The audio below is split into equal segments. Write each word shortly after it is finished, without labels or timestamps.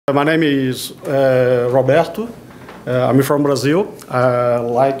My name is Roberto. I'm from Brazil. I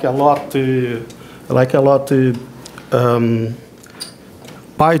like a lot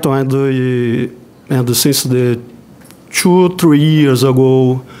Python, and since the 2-3 years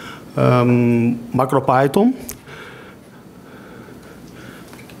ago, MicroPython.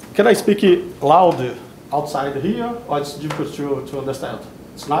 Can I speak loud outside here, or it's difficult to understand?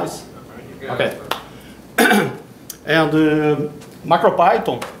 It's nice? Okay. And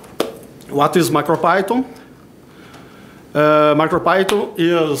MicroPython. What is MicroPython? MicroPython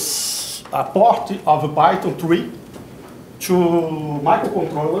is a port of Python 3 to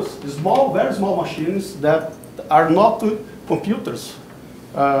microcontrollers, small, very small machines that are not computers.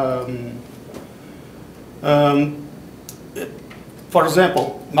 For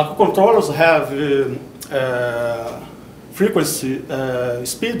example, microcontrollers have frequency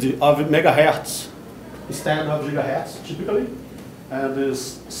speed of megahertz instead of gigahertz, typically. And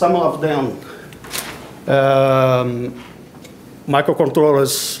some of them,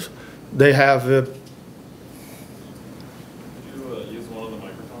 microcontrollers, they have... Could you use one of the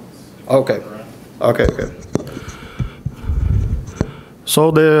microphones? Okay. Okay.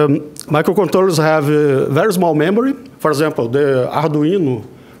 So the microcontrollers have a very small memory. For example, the Arduino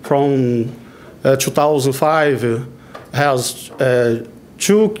from 2005 has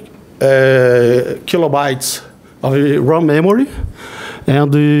 2 kilobytes of RAM memory,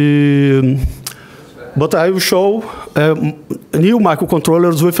 and but I will show new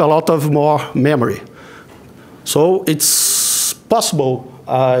microcontrollers with a lot of more memory. So it's possible,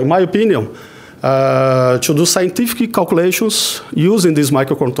 in my opinion, to do scientific calculations using these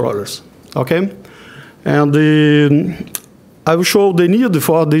microcontrollers. Okay, and I will show the need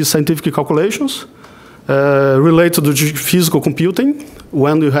for these scientific calculations related to physical computing,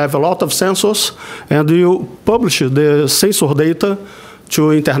 when you have a lot of sensors and you publish the sensor data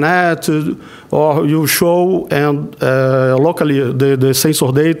to internet, or you show and locally the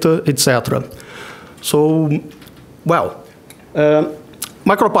sensor data, etc. So, well,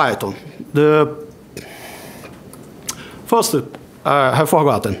 MicroPython. First, I have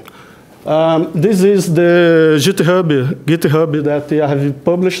forgotten. This is the GitHub that I have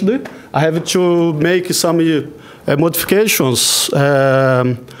published. I have to make some modifications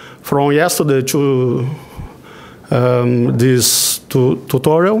from yesterday to this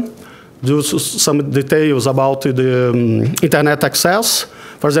tutorial, due to some details about the internet access.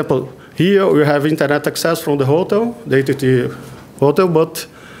 For example, here we have internet access from the hotel, the ATT hotel, but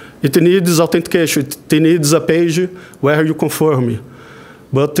it needs authentication. It needs a page where you confirm.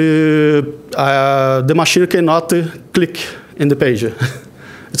 But the machine cannot click in the page.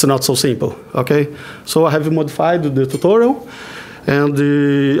 It's not so simple, okay? So I have modified the tutorial, and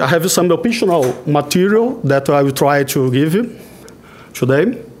I have some optional material that I will try to give you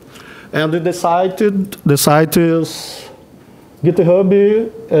today. And the site is GitHub,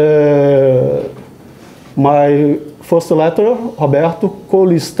 my first letter, Roberto,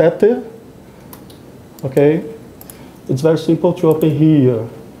 Colistete, okay? It's very simple to open here.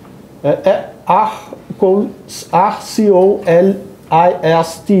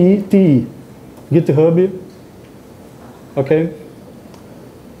 R-C-O-L-I-S-T-E-T, GitHub, okay?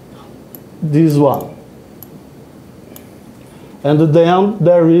 This one. And then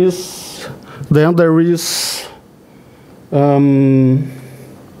there is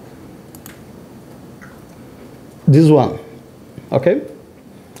this one, okay?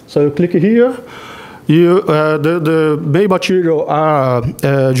 So you click here. The main material are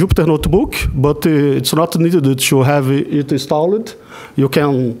Jupyter Notebook, but it's not needed to have it installed. You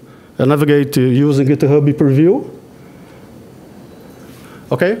can navigate using GitHub Preview.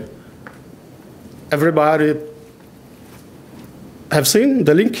 Okay? Everybody have seen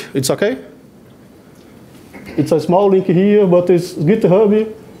the link? It's okay? It's a small link here, but it's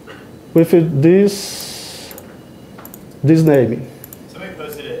GitHub with this name. Somebody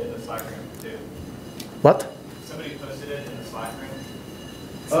posted it in the Slack room too. What? Somebody posted it in the Slack room.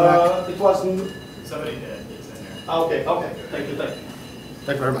 It was. Somebody did. It's in there. Okay. Thank you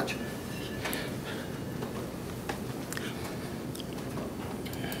very much.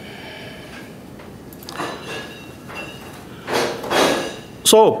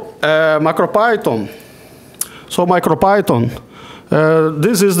 So MicroPython.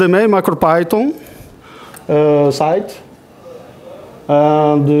 This is the main MicroPython site,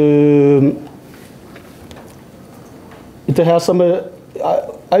 and it has some.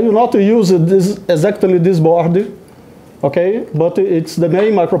 I will not use exactly this board, okay? But it's the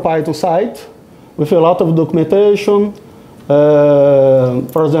main MicroPython site with a lot of documentation.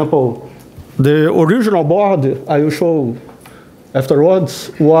 For example, the original board I will show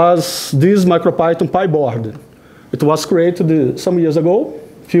afterwards was this MicroPython PyBoard. It was created some years ago,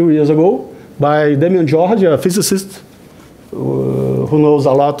 few years ago, by Damian George, a physicist who knows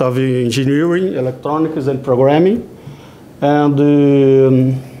a lot of engineering, electronics, and programming. And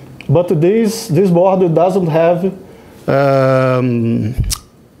but this board doesn't have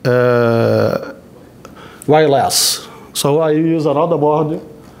wireless, so I use another board.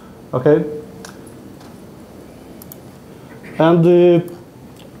 Okay, and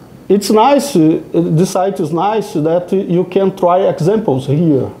it's nice. This site is nice that you can try examples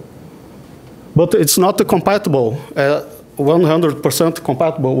here, but it's not compatible. 100%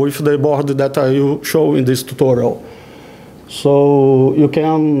 compatible with the board that I will show in this tutorial. So you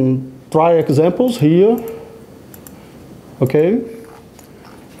can try examples here, okay?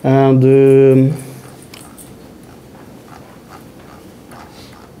 And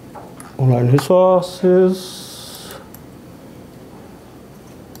online resources.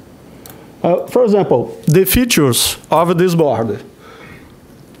 For example, the features of this board.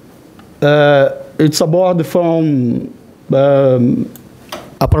 It's a board from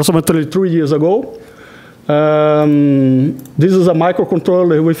approximately 3 years ago. This is a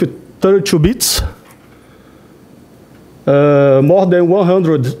microcontroller with 32 bits, more than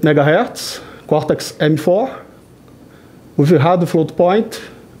 100 megahertz, Cortex M4, with a hard float point.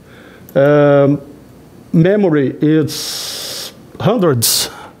 Memory is hundreds,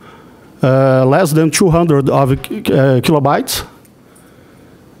 less than 200 of kilobytes.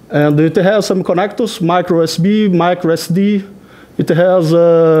 And it has some connectors, micro USB, micro SD. It has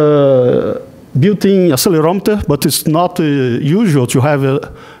a built-in accelerometer, but it's not usual to have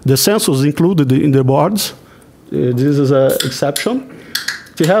the sensors included in the boards. This is an exception.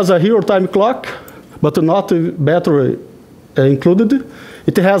 It has a real-time clock, but not battery included.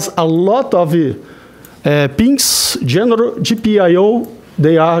 It has a lot of pins, general GPIO.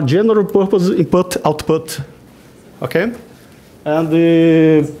 They are general purpose input-output. Okay? And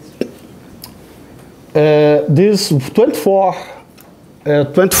these 24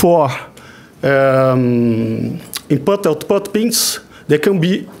 input-output pins, they can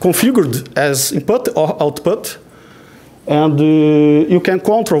be configured as input or output. And you can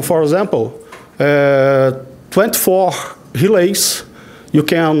control, for example, 24 relays. You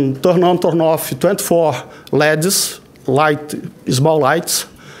can turn on, turn off 24 LEDs, small lights.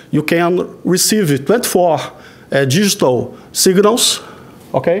 You can receive 24 digital signals,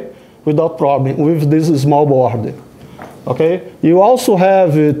 okay, without problem with this small board. Okay, you also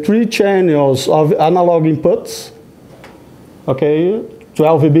have 3 channels of analog inputs, okay,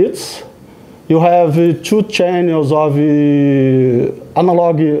 12 bits. You have 2 channels of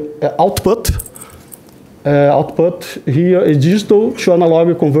analog output. Output here is digital to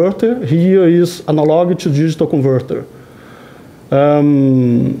analog converter. Here is analog to digital converter.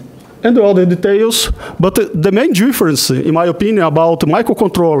 And the other details, but the main difference, in my opinion, about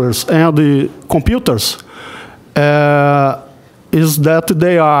microcontrollers and the computers is that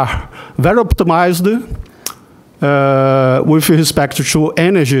they are very optimized with respect to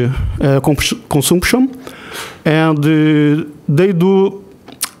energy consumption, and they do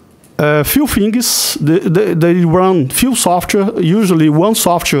few things. They run few software, usually one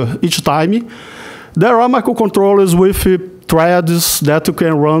software each time. There are microcontrollers with threads that you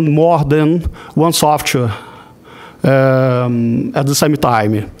can run more than one software at the same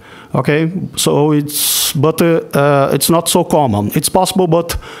time. Okay, so it's not so common. It's possible,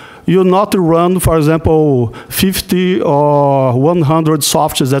 but you not run, for example, 50 or 100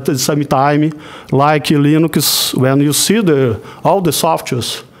 softwares at the same time, like Linux. When you see all the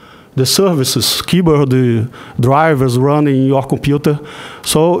softwares, the services, keyboard, the drivers running in your computer.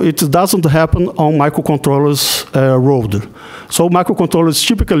 So it doesn't happen on microcontrollers road. So microcontrollers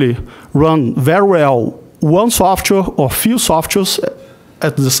typically run very well one software or few softwares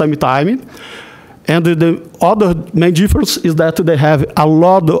at the same time. And the other main difference is that they have a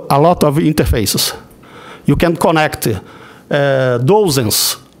lot of interfaces. You can connect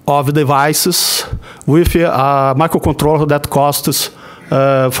dozens of devices with a microcontroller that costs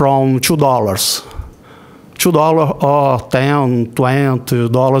from $2 or $10,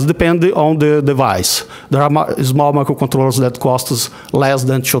 $20, depending on the device. There are small microcontrollers that cost less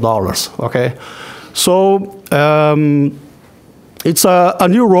than $2. Okay, so it's a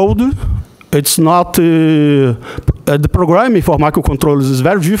new road. It's not the programming for microcontrollers is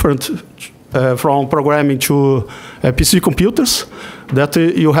very different from programming to PC computers. That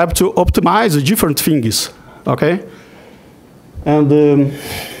you have to optimize different things. Okay. And,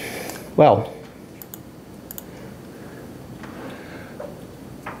 well,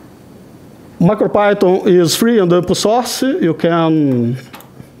 MicroPython is free and open source. You can,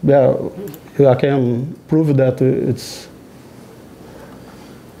 I can prove that it's.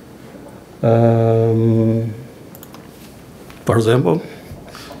 For example,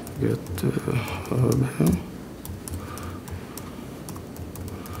 get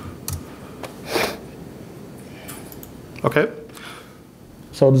okay.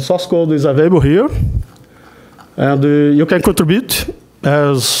 So the source code is available here, and you can contribute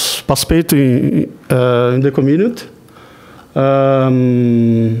as participating in the community.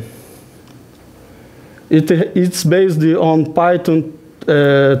 It's based on Python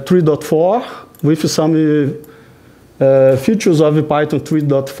 3.4 with some features of Python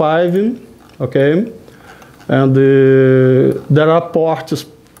 3.5, okay? And there are ports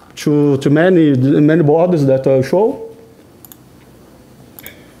to many boards that I'll show.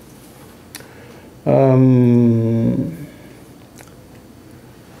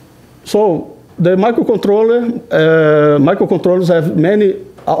 So the microcontrollers have many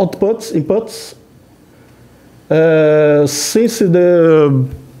outputs, inputs. Since the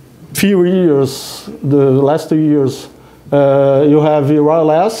few years, the last 2 years, you have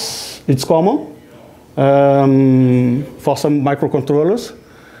wireless. It's common for some microcontrollers,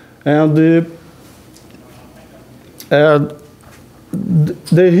 and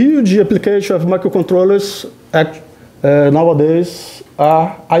the huge application of microcontrollers nowadays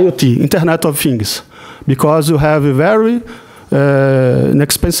are IoT, Internet of Things, because you have very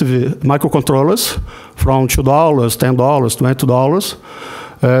inexpensive microcontrollers from $2, $10, $20,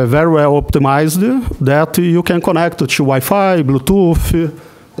 very well optimized that you can connect to Wi-Fi, Bluetooth,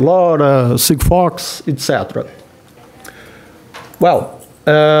 LoRa, Sigfox, etc. Well,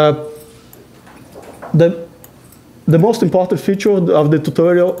 the most important feature of the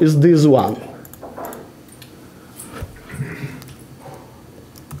tutorial is this one.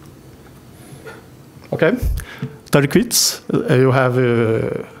 Okay, 30 quits. You have,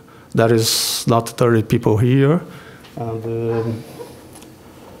 there is not 30 people here. And,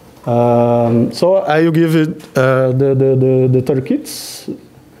 so I will give it the 30 kits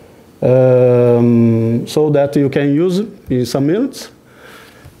so that you can use it in some minutes.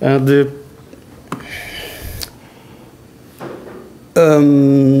 And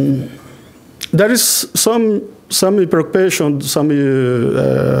there is some preoccupation, some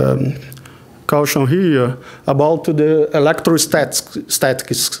caution here about the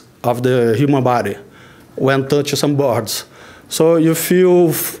electrostatics of the human body when touch some boards. So if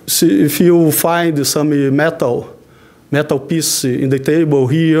you find some metal piece in the table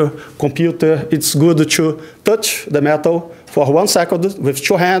here, computer, it's good to touch the metal for 1 second with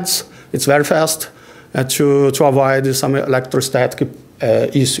 2 hands. It's very fast, and to avoid some electrostatic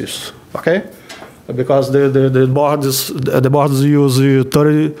issues. Okay, because the boards use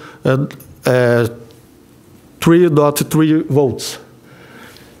 3.3 volts.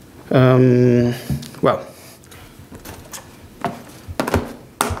 Well.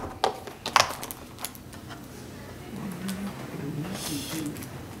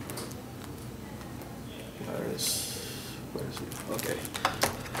 Okay.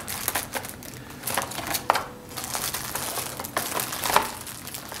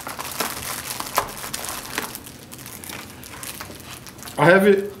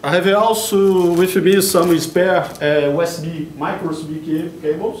 I have also with me some spare micro USB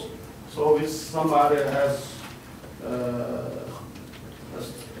cables. So if somebody has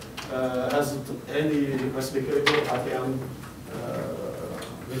any USB cable, I can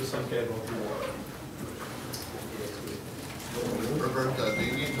make some cable to work. Roberto, do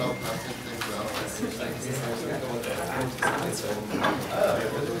you need help passing things out?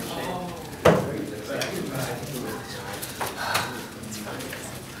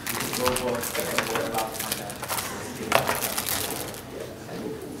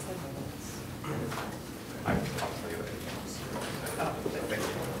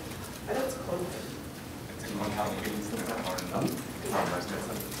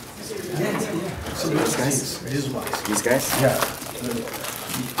 These guys? Yeah.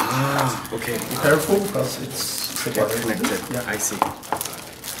 Ah, okay. Be careful because it's connected. Yeah. I see.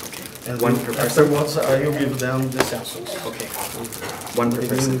 Okay. And one per person? afterwards, I will give them the sensors. Okay. One per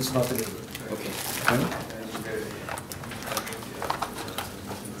person? It's not good. Okay.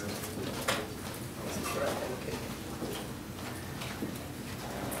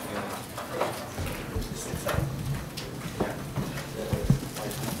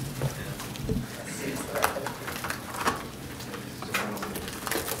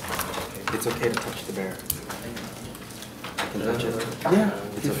 It's okay to touch the bear. I can touch it. Yeah,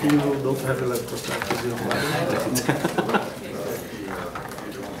 if you don't have electrostatic, you don't have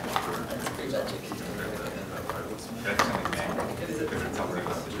it.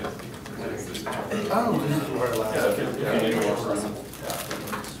 Do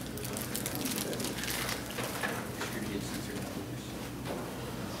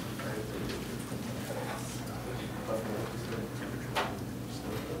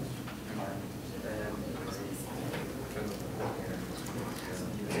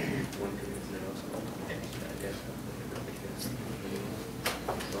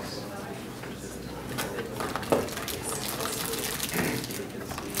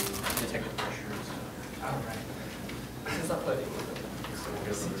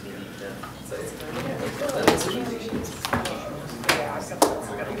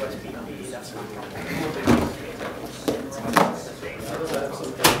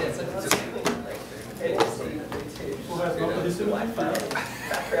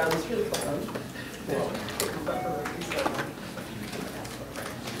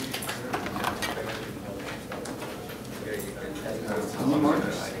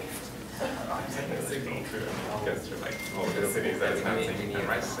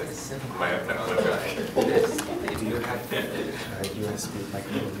you have USB,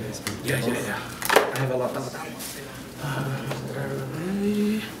 micro USB? Yeah. I have a lot of them.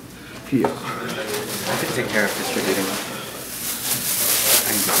 Here. I can take care of distributing. I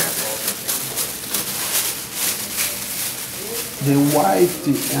can grab it. The white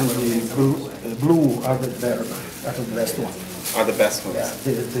and the blue are the best one. Are the best ones? Yeah,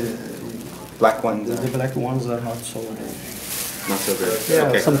 the Black ones? the black ones are not so. Not so good. Yeah,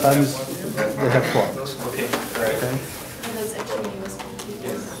 Okay. sometimes they have problems. Okay. Okay. Are those actually USB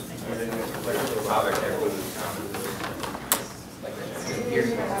keys?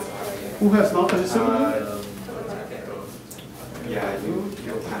 Who has not received one? Yeah,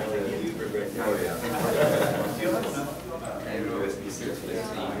 you'll have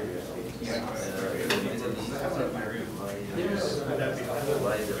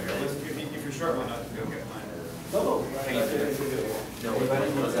If you're short one, I'll go get mine. Do you have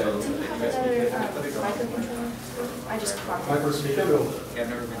another microcontroller? I just clocked it.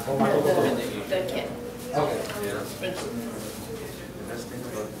 The kit. Thank you.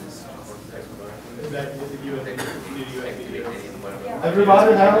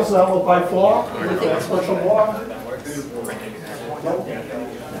 Everybody has a Pi 4 with the expansion board? No?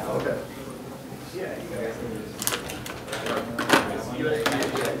 Okay.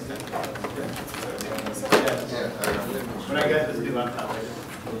 When I got this new laptop, it's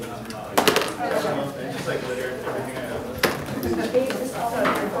just like literally everything I have.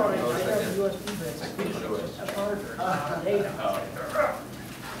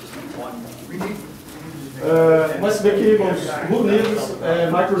 USB cables. Who needs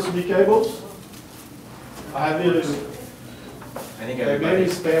micro USB cables? I have I think many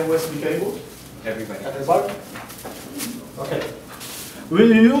spare USB cables. Everybody. Everybody? Okay.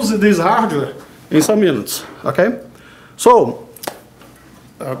 We use this hardware in some minutes. Okay. So.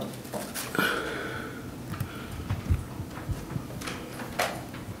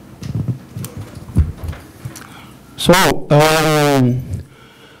 We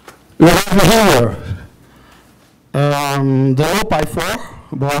have here the low Pi 4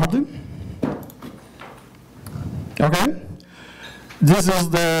 board. Okay, this is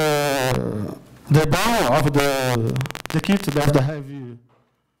the down of the kit that I have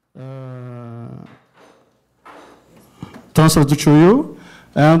transferred to you,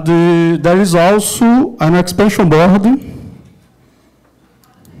 and there is also an expansion board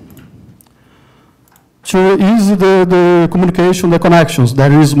to ease the communication, the connections.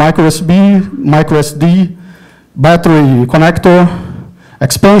 There is micro USB, micro SD, battery connector,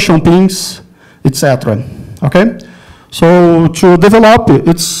 expansion pins, etc. Okay? So to develop,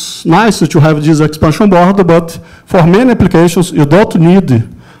 it's nice to have this expansion board, but for many applications, you don't need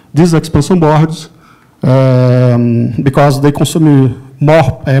these expansion boards because they consume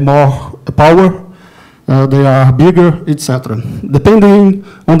more power. They are bigger, etc. Depending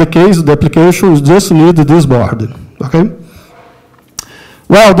on the case, the application, you just need this board. Okay.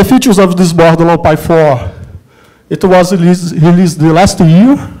 Well, the features of this board, the Pi 4, it was released the last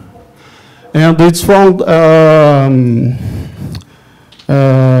year, and it's from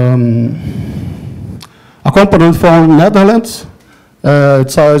a company from Netherlands.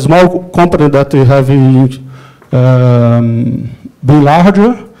 It's a small company that have been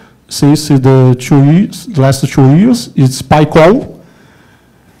larger since the last 2 years. It's PyCon,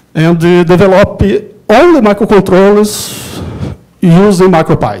 and they develop only microcontrollers using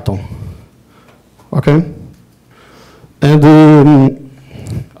MicroPython. Okay, and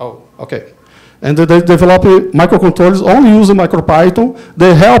and they develop microcontrollers only using MicroPython.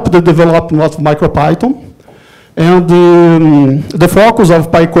 They help the development of MicroPython, and the focus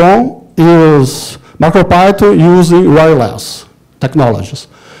of PyCon is MicroPython using wireless technologies.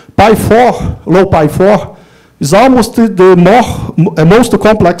 Pi4, low Pi4, is almost the most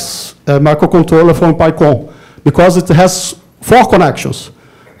complex microcontroller from PyCon, because it has 4 connections.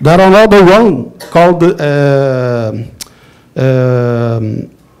 There are another one called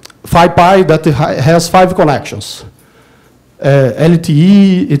SciPy that has 5 connections,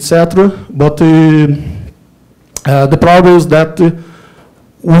 LTE, etc. But the problem is that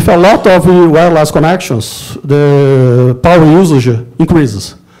with a lot of wireless connections, the power usage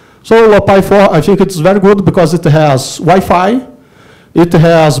increases. So Pi4, I think it's very good because it has Wi-Fi, it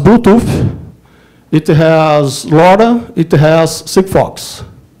has Bluetooth, it has LoRa, it has Sigfox.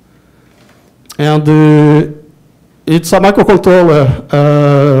 And it's a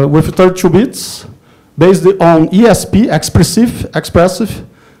microcontroller with 32 bits, based on ESP, expressive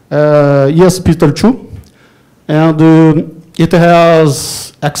ESP32. And it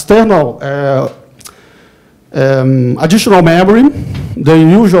has external additional memory. The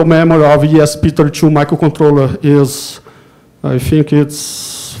usual memory of ESP32 microcontroller is, I think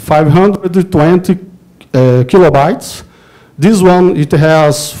it's 520 kilobytes. This one, it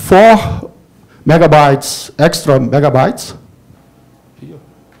has 4 megabytes, extra megabytes.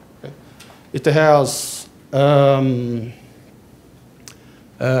 It has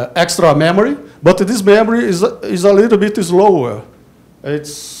extra memory, but this memory is a little bit slower.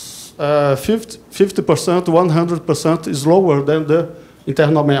 It's 50%, 100% slower than the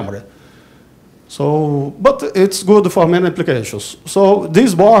internal memory. So, but it's good for many applications. So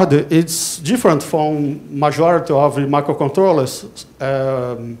this board, it's different from majority of microcontrollers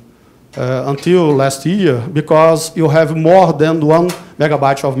until last year, because you have more than 1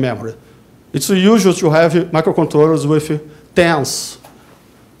 megabyte of memory. It's usual to have microcontrollers with tens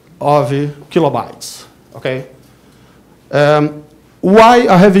of kilobytes. Okay. Why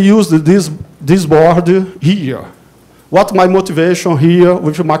I have used this board here? What my motivation here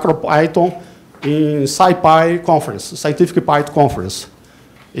with MicroPython in SciPy conference, Scientific Python conference?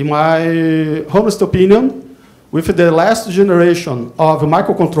 In my honest opinion, with the last generation of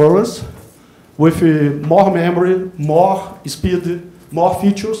microcontrollers, with more memory, more speed, more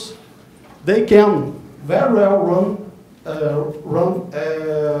features, they can very well run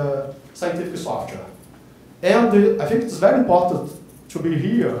scientific software. And I think it's very important to be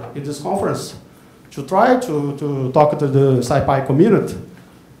here in this conference to try to talk to the SciPy community,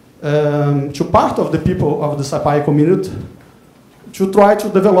 to part of the people of the SciPy community, to try to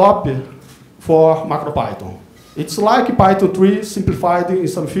develop for MicroPython. It's like Python 3 simplified in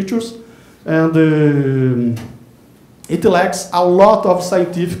some features, and it lacks a lot of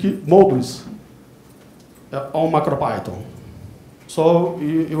scientific modules on MicroPython. So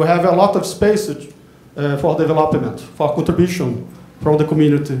you have a lot of space for development, for contribution from the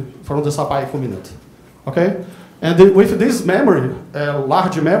community, from the SciPy community. Okay? And with this memory,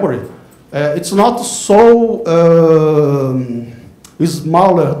 large memory, it's not so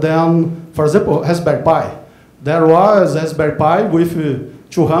smaller than, for example, Raspberry Pi. There was Raspberry Pi with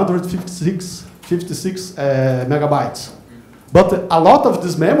 256 megabytes. But a lot of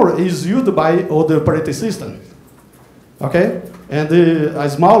this memory is used by the operating system. Okay? And a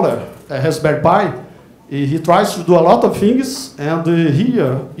smaller Raspberry Pi, he tries to do a lot of things, and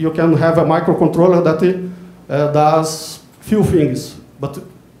here you can have a microcontroller that does few things, but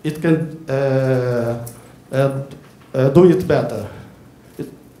it can do it better.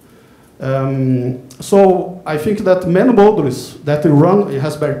 So I think that many modules that run in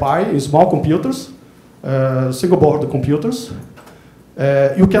Raspberry Pi in small computers, single board computers,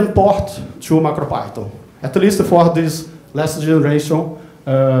 you can port to MicroPython, at least for this last generation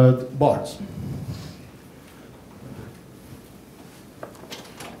boards.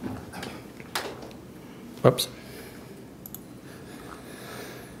 Oops.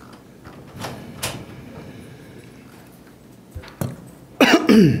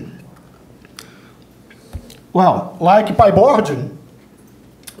 Well, like PyBoard,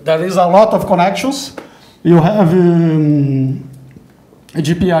 there is a lot of connections. You have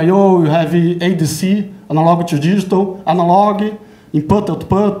GPIO, you have ADC, analog to digital, analog, input,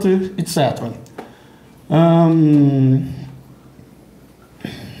 output, etc.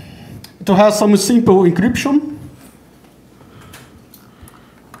 It has some simple encryption.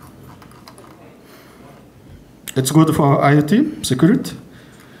 It's good for IoT security.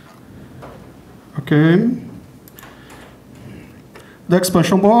 Okay. The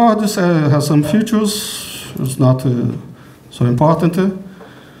expansion board has some features. It's not so important.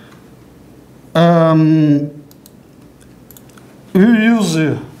 We use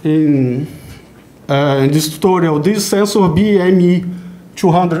in this tutorial this sensor BME2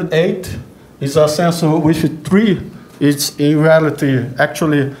 208 is a sensor with 3. It's in reality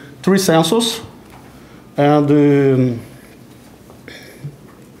actually 3 sensors. And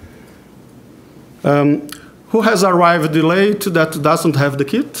who has arrived late that doesn't have the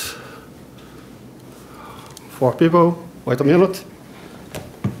kit? 4 people. Wait a minute.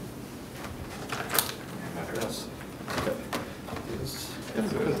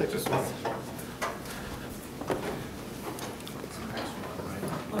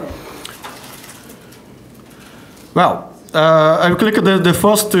 Well, I will click the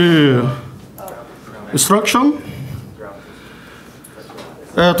first instruction.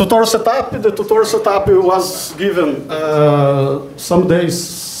 Tutorial setup. The tutorial setup was given some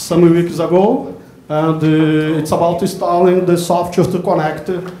weeks ago, and it's about installing the software to connect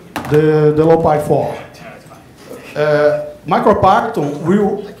the low-pi 4. MicroPython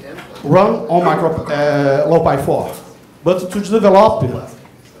will run on low-pi 4, but to develop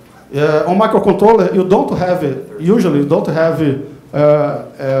on microcontroller, you don't have usually you don't have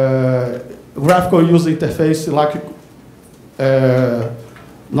graphical user interface like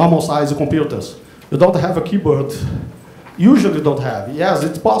normal size computers. You don't have a keyboard. Usually don't have. Yes,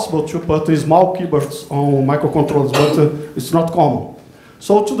 it's possible to put small keyboards on microcontrollers, but it's not common.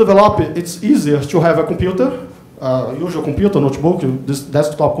 So to develop it, it's easier to have a computer, usual computer, notebook, this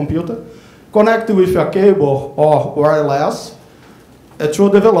desktop computer, connect with a cable or wireless, to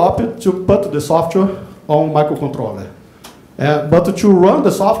develop it, to put the software on microcontroller. But to run the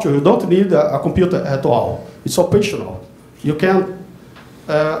software, you don't need a computer at all. It's optional. You can,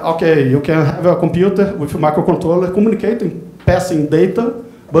 you can have a computer with a microcontroller communicating, passing data,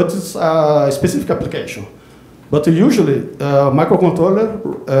 but it's a specific application. But usually, microcontroller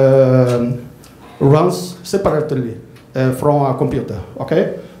runs separately from a computer,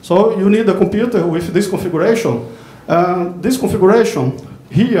 okay? So you need a computer with this configuration. This configuration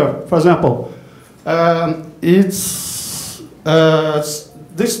here, for example, these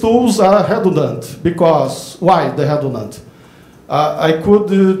tools are redundant because, why they're redundant? I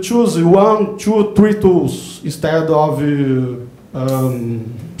could choose 1, 2, 3 tools instead of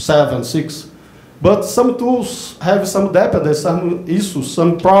 7, 6. But some tools have some dependence, some issues,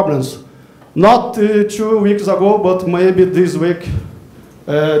 some problems. Not 2 weeks ago, but maybe this week,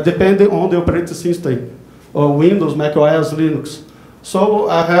 depending on the operating system. Or Windows, Mac OS, Linux. So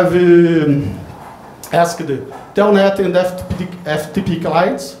I have asked Telnet and FTP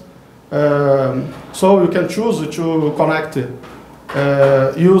clients. So you can choose to connect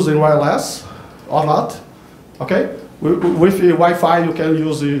using wireless or not. Okay? With Wi-Fi, you can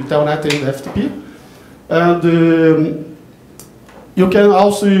use Telnet and FTP. And you can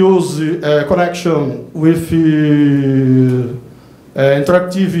also use connection with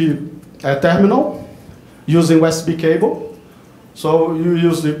interactive terminal, using USB cable. So you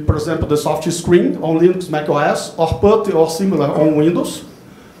use, for example, the soft screen on Linux, Mac OS, or PuTTY or similar on Windows.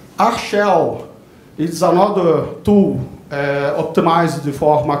 R-Shell is another tool optimized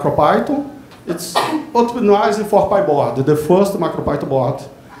for MicroPython. It's optimized for PyBoard, the first MicroPython board.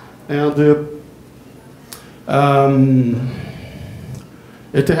 And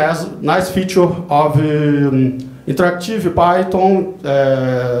it has nice feature of interactive Python,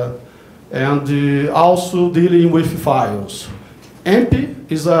 and also dealing with files. MP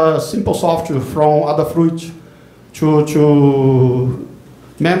is a simple software from Adafruit to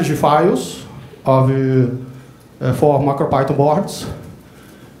manage files of, for MicroPython boards.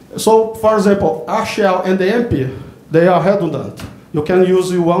 So, for example, R-Shell and the MP, they are redundant. You can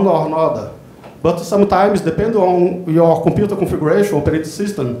use one or another. But sometimes, depending on your computer configuration, operating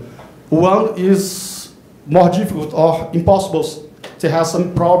system, one is more difficult or impossible. It has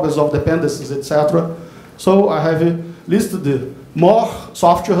some problems of dependencies, etc. So I have listed more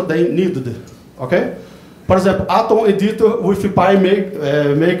software than needed. Okay? For example, Atom Editor with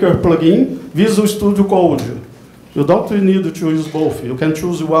PyMaker plugin, Visual Studio Code. You don't need to use both. You can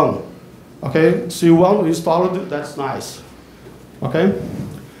choose one. Okay? See one installed, that's nice. Okay?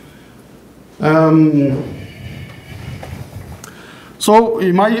 So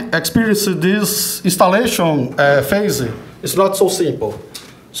in my experience, this installation phase is not so simple.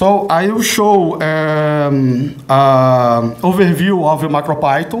 So I will show overview of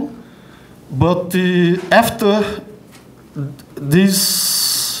MicroPython, but after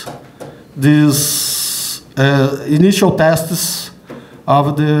these initial tests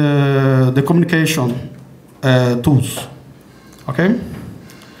of the communication tools. Okay.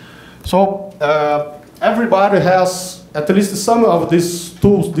 So everybody has at least some of these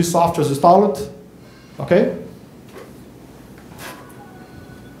tools, these softwares installed. Okay.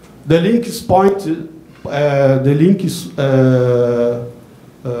 The link is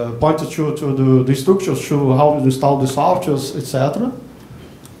pointed to the instructions to how to install the softwares, etc.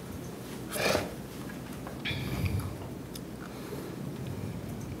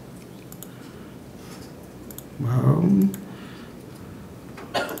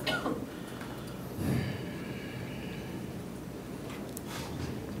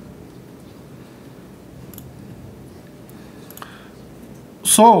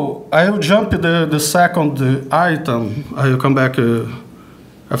 So I will jump the second item. I will come back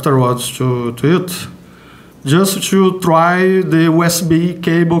afterwards to it, just to try the USB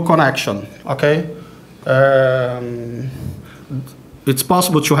cable connection. Okay, it's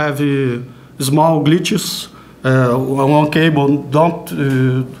possible to have small glitches. One cable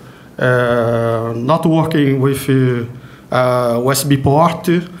not working with USB port.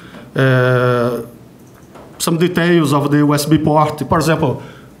 Some details of the USB port. For example,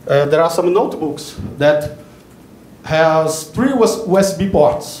 there are some notebooks that has 3 USB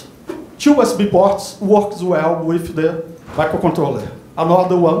ports. 2 USB ports works well with the microcontroller.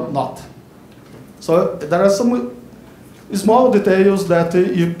 Another one not. So there are some small details that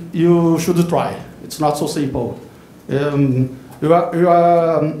you should try. It's not so simple. You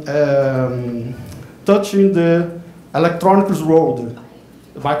are touching the electronics world.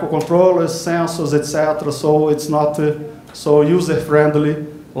 Microcontrollers, sensors, etc. So it's not so user-friendly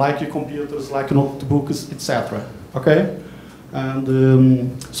like computers, like notebooks, etc. Okay, and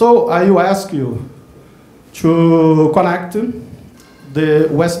so I will ask you to connect the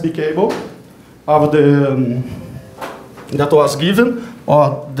USB cable of the that was given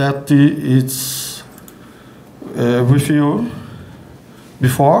or that it's with you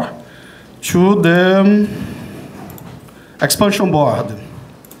before to the expansion board.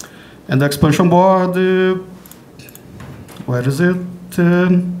 And the expansion board, where is it?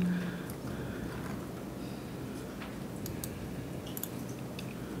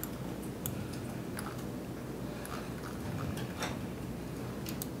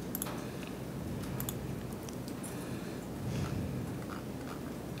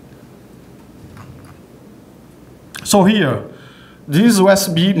 So here, this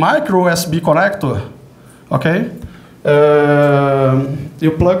USB, micro USB connector, okay?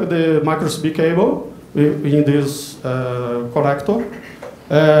 You plug the micro USB cable in this connector.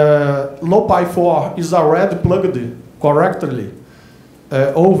 Low-Pi 4 is already plugged correctly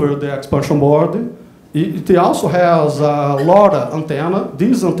over the expansion board. It also has a LoRa antenna.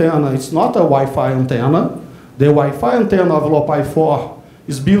 This antenna is not a Wi-Fi antenna. The Wi-Fi antenna of Low-Pi 4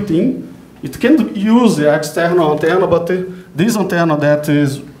 is built in. It can use the external antenna, but this antenna that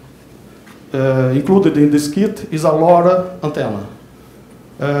is included in this kit is a LoRa antenna.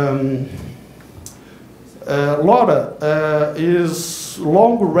 LoRa is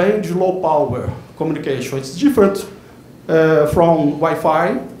long-range, low-power communication. It's different from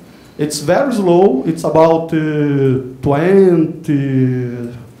Wi-Fi. It's very slow. It's about 20,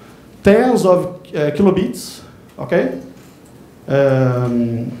 tens of kilobits, okay?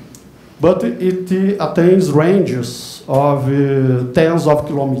 But it attains ranges of tens of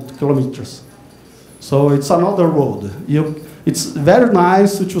kilometers. So it's another road. It's very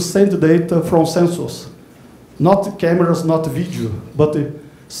nice to send data from sensors. Not cameras, not video, but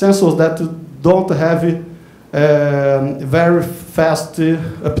sensors that don't have very fast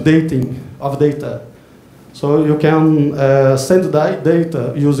updating of data. So you can send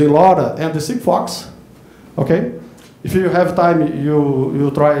data using LoRa and the Sigfox, okay? If you have time,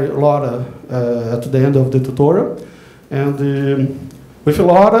 you try LoRa at the end of the tutorial. And with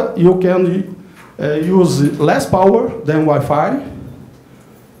LoRa, you can use less power than Wi-Fi,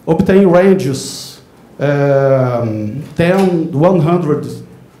 obtain ranges 10, 100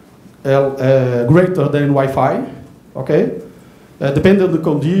 greater than Wi-Fi, okay? Depending on the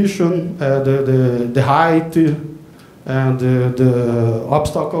condition, the height, and the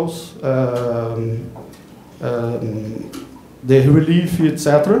obstacles, the relief,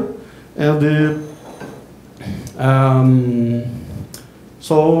 etc. And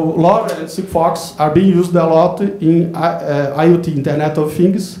so LoRa and Sigfox are being used a lot in IoT, Internet of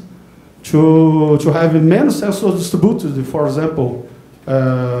Things, to have many sensors distributed, for example,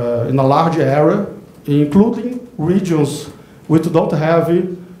 in a large area, including regions which don't have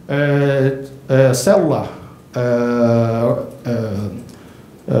cellular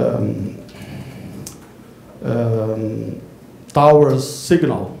towers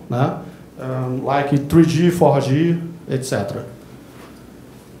signal, like 3G, 4G, etc.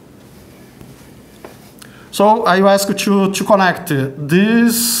 So I ask you to connect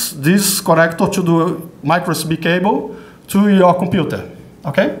this connector to the micro USB cable to your computer,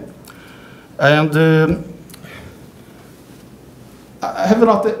 okay? And I have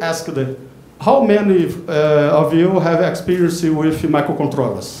not asked how many of you have experience with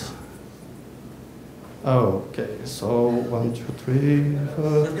microcontrollers? Oh, okay, so 1, 2, 3,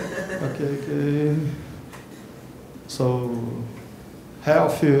 4. Okay. So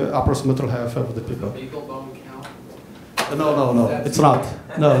approximately half of the people. People don't count. No, it's not.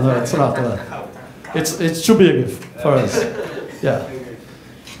 No, it's not. It's too big for us. Yeah.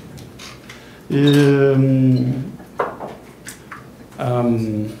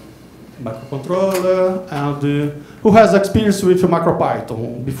 Microcontroller, and who has experience with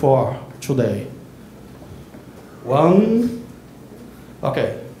MicroPython before today? One.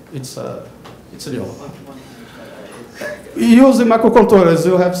 Okay, it's new. Using microcontrollers,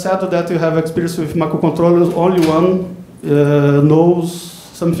 you have said that you have experience with microcontrollers. Only one knows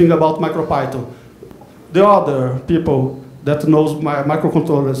something about MicroPython. The other people that knows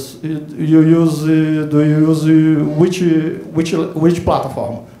microcontrollers, do you use which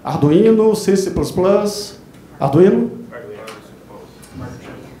platform? Arduino, C++, Arduino?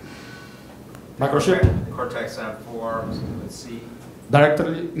 Microchip? Cortex M4 with C.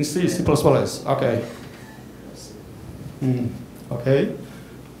 Directly in C++. Okay. Okay.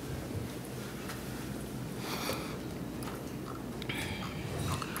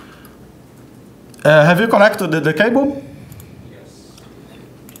 Have you connected the cable? Yes.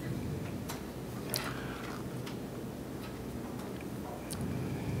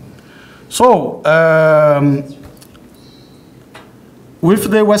 So,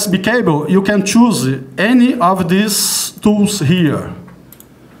 with the USB cable, you can choose any of these tools here.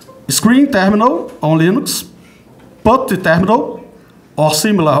 Screen terminal on Linux, PuTTY terminal, or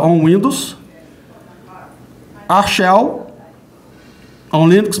similar on Windows, R shell on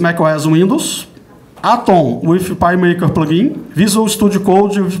Linux, macOS, Windows, Atom with PyMaker plugin, Visual Studio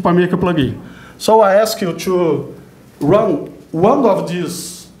Code with PyMaker plugin. So I ask you to run one of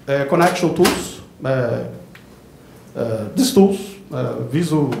these connection tools, these tools,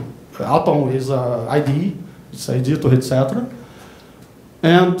 Visual Atom is IDE, it's editor, etc.,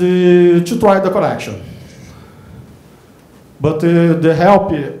 and to try the connection. But the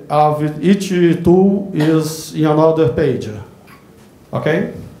help of each tool is in another page.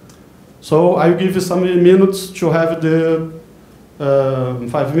 Okay? So I will give you some minutes to have the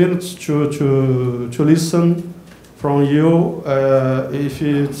 5 minutes to listen from you if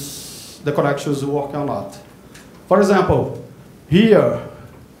the connection is working or not. For example, here,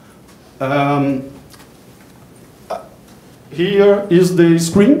 here is the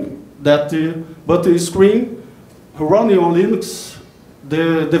screen but the screen running on Linux,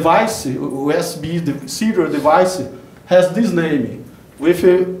 the device, USB the serial device, has this name. With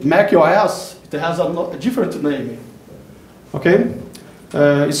Mac OS, it has a different name. Okay?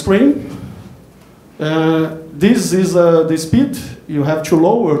 Screen. This is the speed. You have to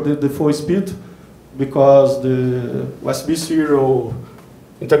lower the full speed because the USB serial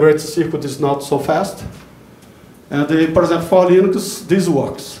integrated circuit is not so fast. And for example, for Linux, this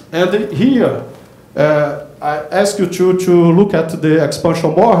works. And here, I ask you to look at the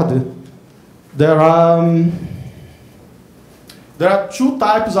expansion board. There are two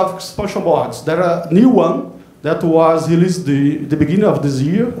types of expansion boards. There are a new one that was released the beginning of this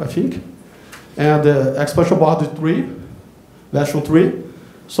year, I think, and expansion board 3, version 3.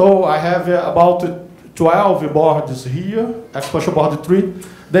 So I have about 12 boards here, expansion board 3.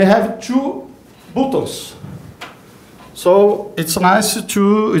 They have 2 buttons. So it's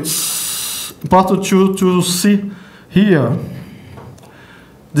important to see here.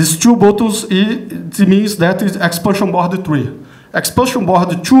 These 2 buttons, it means that it's expansion board 3. Expansion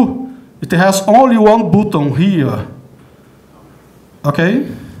board 2, it has only 1 button here, okay,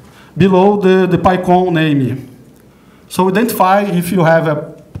 below the PyCon name. So identify if you have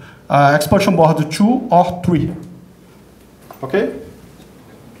a expansion board 2 or 3, okay?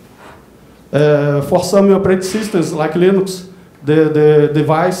 For some operating systems like Linux, the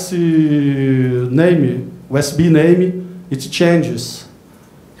device name, USB name, it changes.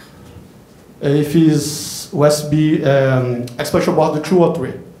 If it's USB expansion board 2 or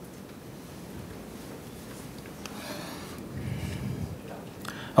 3.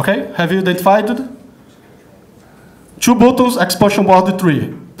 Okay, have you identified it? 2 buttons, expansion board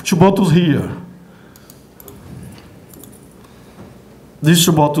 3. 2 buttons here. These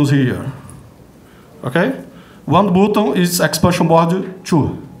 2 buttons here. Okay? 1 button is expansion board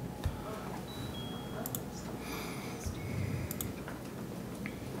 2.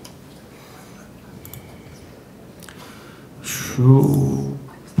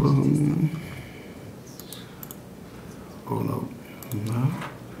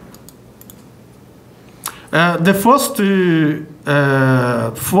 The first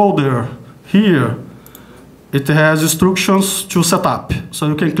folder here, it has instructions to set up. So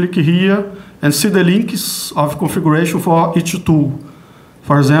you can click here and see the links of configuration for each tool.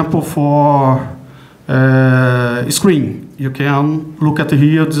 For example, for screen, you can look at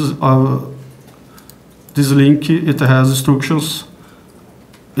here, this link, it has instructions.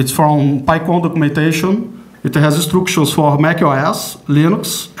 It's from PyCon documentation. It has instructions for Mac OS,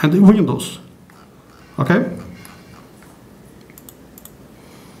 Linux, and Windows. Okay?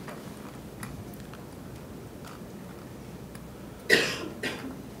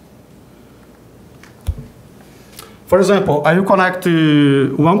 For example, I will connect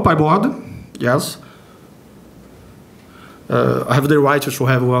one PyBoard. Yes. I have the right to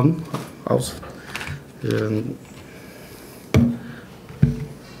have one also. And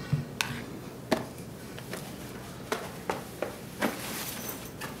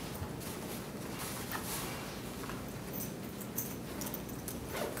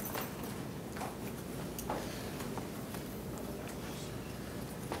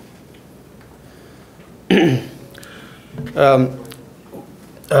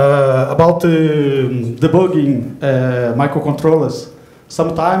about debugging microcontrollers,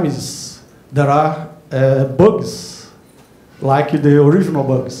 sometimes there are bugs like the original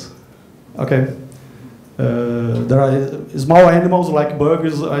bugs. Okay, there are small animals like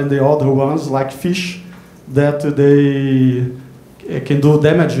bugs and the other ones like fish that they can do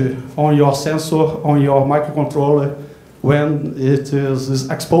damage on your sensor, on your microcontroller when it is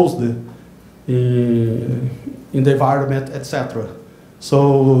exposed in the environment, etc.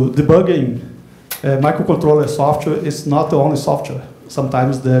 So debugging microcontroller software is not the only software.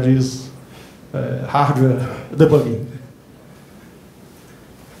 Sometimes there is hardware debugging.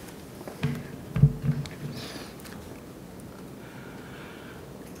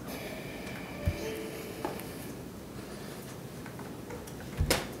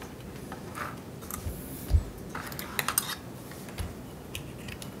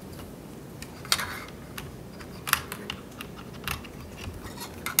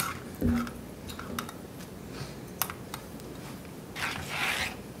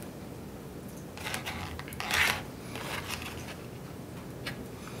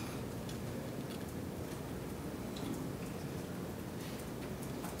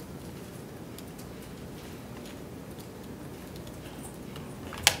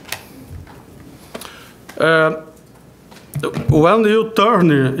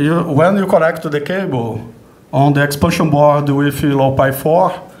 When you connect the cable on the expansion board with low pi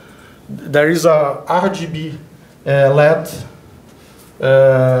 4, there is a RGB LED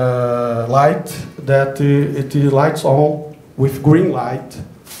light that it lights on with green light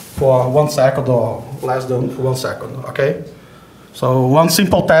for 1 second or less than 1 second. Okay, so one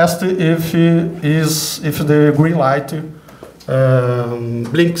simple test if the green light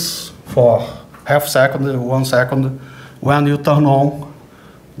blinks for half second, 1 second, when you turn on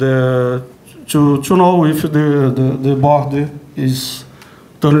to know if the board is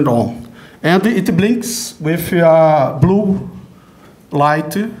turned on. And it blinks with a blue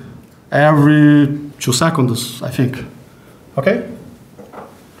light every 2 seconds, I think. Okay?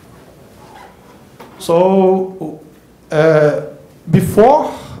 So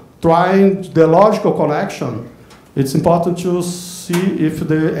before trying the logical connection, it's important to see if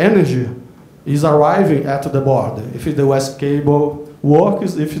the energy is arriving at the board. If the USB cable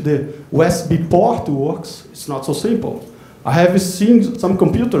works, if the USB port works, it's not so simple. I have seen some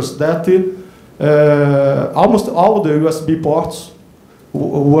computers that almost all the USB ports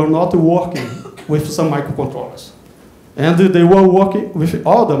were not working with some microcontrollers. And they were working with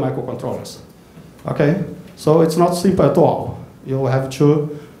all the microcontrollers. Okay? So it's not simple at all. You have to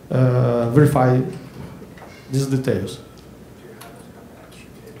verify these details.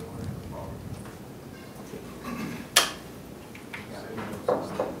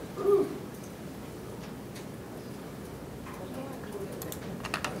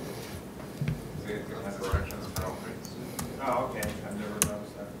 Oh, okay. I've never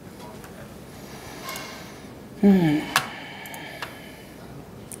noticed that before.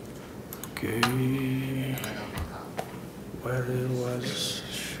 Okay. Where it was?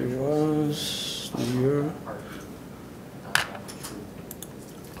 She was here.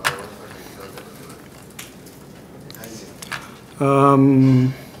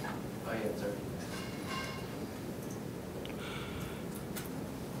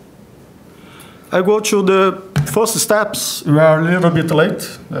 I go to the first steps. We are a little bit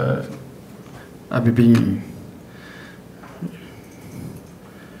late. I've been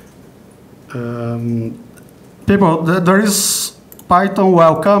people. There is Python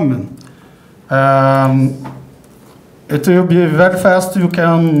welcome. It will be very fast. You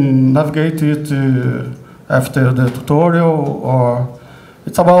can navigate it after the tutorial, or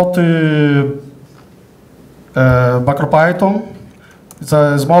it's about MicroPython. It's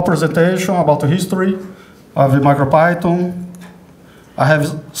a small presentation about the history of MicroPython. I have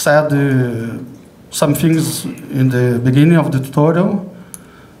said some things in the beginning of the tutorial,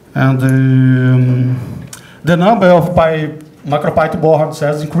 and the number of MicroPython boards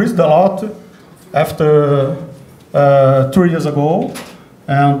has increased a lot after 3 years ago,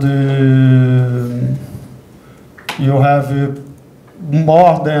 and you have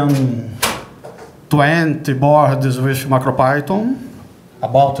more than 20 boards with MicroPython,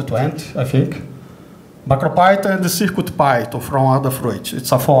 about 20, I think. MicroPython and the CircuitPython from other fruit.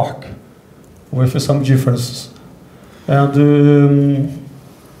 It's a fork with some differences. And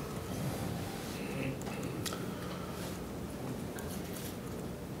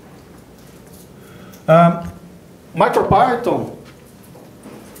MicroPython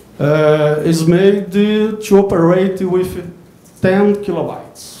is made to operate with 10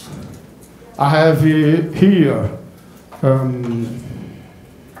 kilobytes. I have here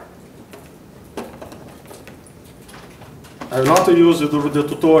I will not use it during the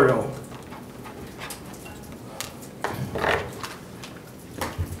tutorial.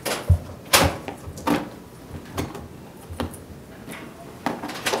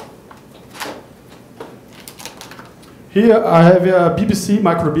 Here I have a BBC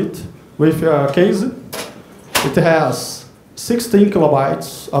microbit with a case. It has 16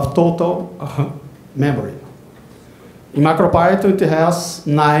 kilobytes of total memory. In MicroPython, it has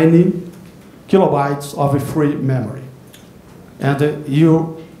 90 kilobytes of free memory. And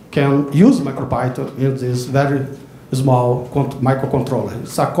you can use MicroPython in this very small microcontroller.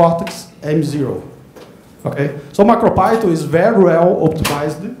 It's a Cortex M0. Okay? So MicroPython is very well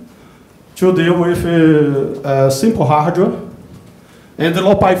optimized to deal with simple hardware. And the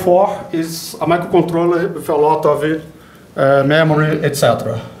LowPy 4 is a microcontroller with a lot of memory,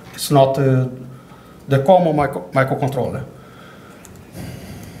 etc. It's not the common microcontroller.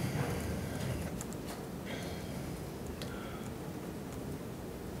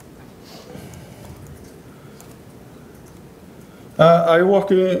 I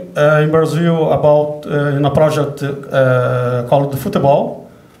work in Brazil in a project called Football.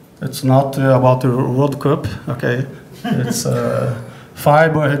 It's not about the World Cup, okay? It's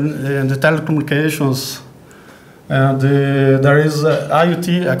fiber and the telecommunications. And there is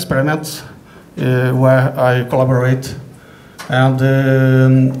IoT experiments where I collaborate. And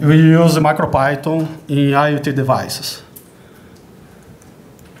we use MicroPython in IoT devices.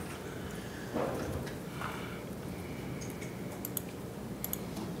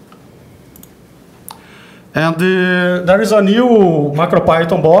 And there is a new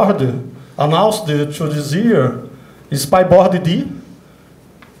MicroPython board announced to this year. It's PyBoard D.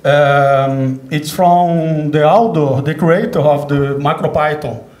 It's from the author, the creator of the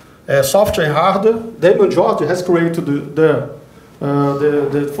MicroPython software and hardware. Damon George has created the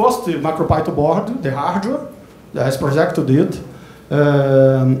first MicroPython board, the hardware, has projected it.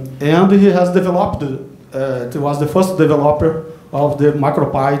 And he has developed, he was the first developer of the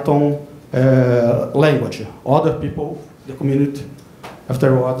MicroPython language. Other people, the community,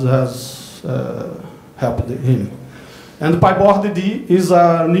 afterwards has helped him. And PyBoard D is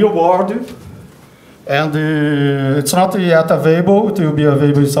a new board, and it's not yet available. It will be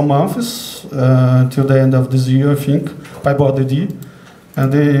available in some months, until the end of this year, I think, PyBoard D.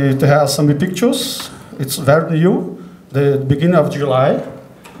 And it has some pictures. It's very new, the beginning of July.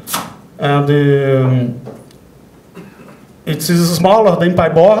 And it is smaller than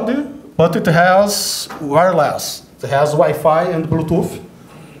PyBoard, but it has wireless. It has Wi-Fi and Bluetooth.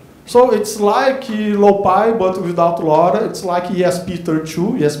 So it's like LowPy, but without LoRa. It's like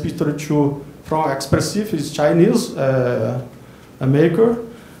ESP32. ESP32 from Expressive is Chinese, a maker.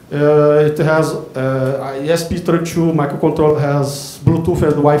 It has ESP32 microcontroller has Bluetooth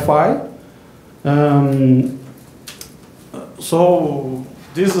and Wi-Fi. So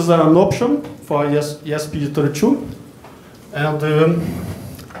this is an option for ESP32, and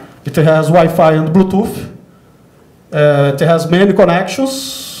it has Wi-Fi and Bluetooth. It has many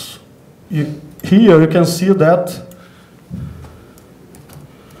connections. Here you can see that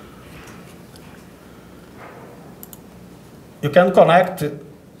you can connect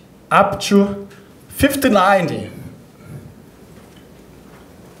up to 59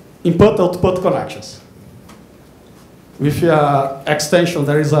 input-output connections. With extension,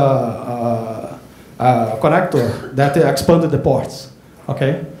 there is a connector that expanded the ports.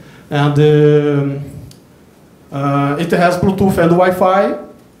 Okay, and it has Bluetooth and Wi-Fi.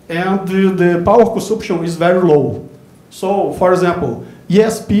 and the power consumption is very low. So, for example,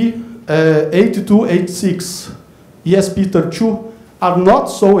 ESP8286, ESP32 are not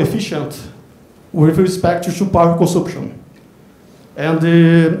so efficient with respect to power consumption. And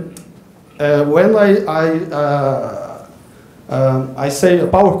when I say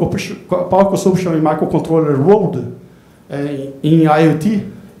power consumption in microcontroller world in IoT,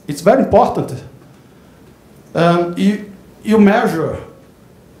 it's very important. You measure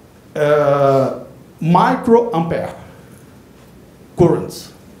microampere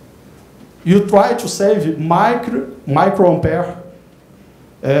currents. You try to save microampere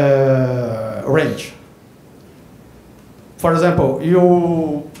range. For example,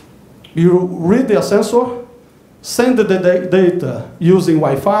 you read the sensor, send the data using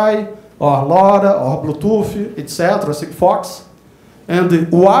Wi-Fi or LoRa or Bluetooth, etc., Sigfox, and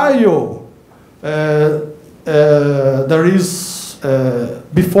while there is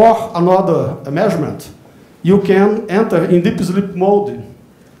before another measurement, you can enter in deep sleep mode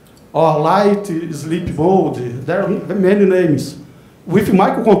or light sleep mode. There are many names. With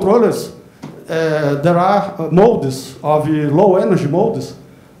microcontrollers, there are modes of low energy modes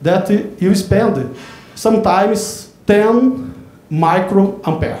that you spend sometimes 10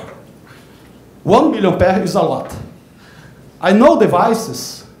 microampere. 1 milliampere is a lot. I know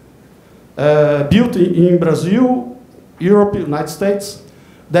devices built in Brazil, Europe, United States,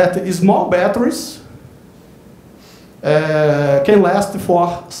 that small batteries can last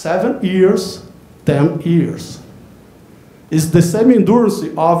for 7 years, 10 years. It's the same endurance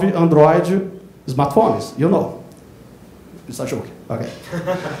of Android smartphones, you know. It's a joke, okay.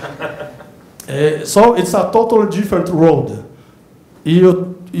 So it's a totally different road.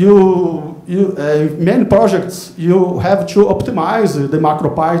 In many projects, you have to optimize the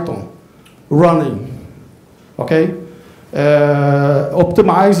MicroPython running, okay?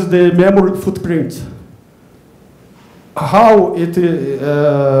 Optimize the memory footprint. How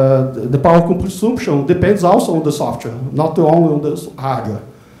the power consumption depends also on the software, not only on the hardware.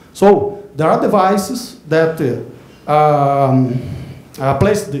 So there are devices that are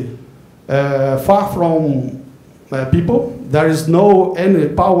placed far from people. There is no any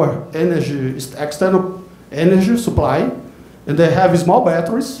power energy, external energy supply, and they have small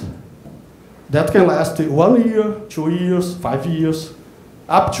batteries that can last 1 year, 2 years, 5 years,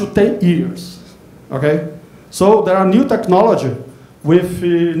 up to 10 years. Okay. So there are new technology with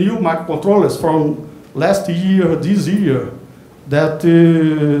new microcontrollers from last year, this year, that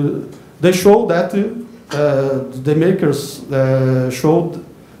they show that the makers showed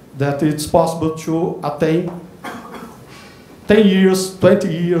that it's possible to attain 10 years, 20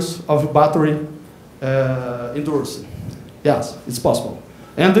 years of battery endurance. Yes, it's possible.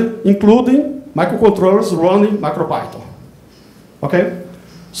 And including microcontrollers running MicroPython. Okay?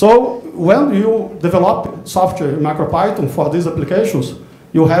 So when you develop software in MicroPython for these applications,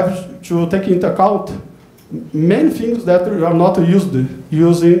 you have to take into account many things that are not used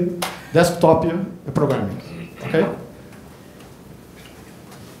using desktop programming. Okay?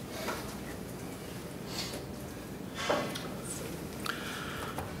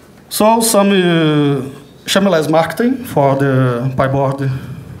 So some shameless marketing for the PyBoard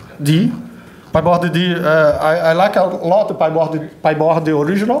D. PyBoard D, I like a lot the PyBoard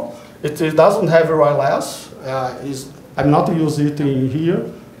original. It doesn't have wireless. I'm not using it in here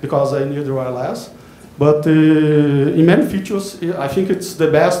because I need wireless. But in many features, I think it's the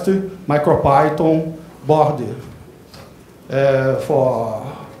best MicroPython board for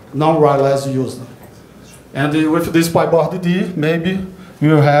non-wireless use. And with this PyBoard D, maybe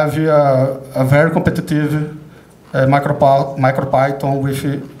you have a very competitive MicroPython with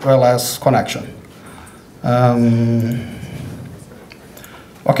wireless connection.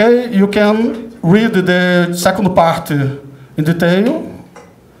 Okay, you can read the second part in detail.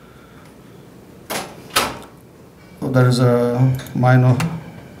 So there is a minor.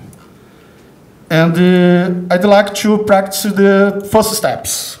 And I'd like to practice the first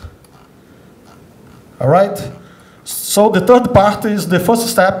steps. All right? So the third part is the first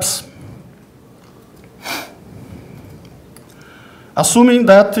steps. Assuming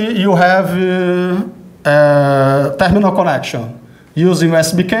that you have a terminal connection using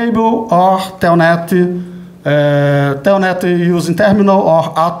USB cable or telnet, telnet using terminal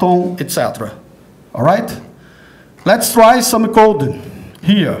or Atom, etc. All right? Let's try some code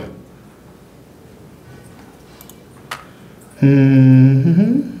here.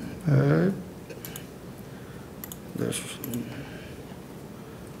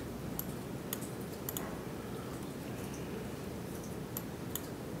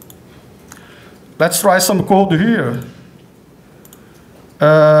 Let's try some code here.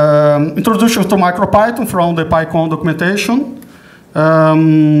 Introduction to MicroPython from the PyCon documentation.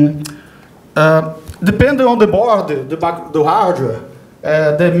 Depending on the board, the hardware,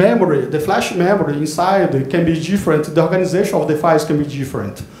 the memory, the flash memory inside can be different. The organization of the files can be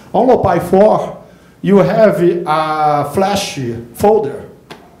different. On LoPy 4, you have a flash folder.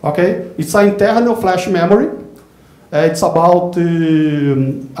 Okay, it's an internal flash memory. It's about 4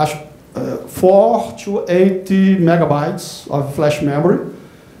 to 80 megabytes of flash memory.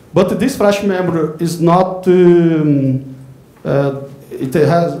 But this flash memory is not. It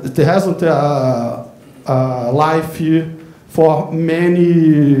hasn't a life for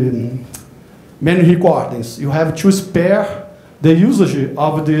many recordings. You have to spare the usage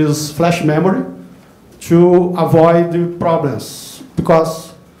of this flash memory to avoid the problems,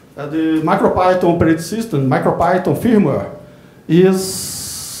 because the MicroPython operating system, MicroPython firmware,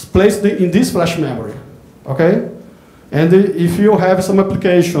 is placed in this flash memory. Okay, and if you have some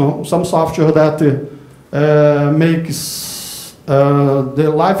application, some software that makes the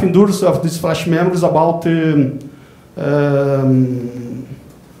life endurance of this flash memory is about 10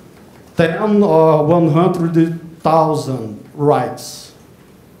 or 100,000 writes.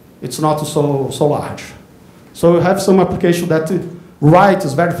 It's not so large. So you have some application that write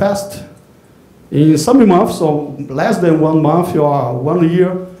is very fast. In some months, so less than 1 month or 1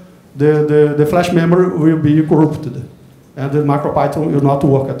 year, the flash memory will be corrupted, and the MicroPython will not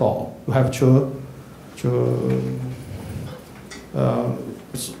work at all. You have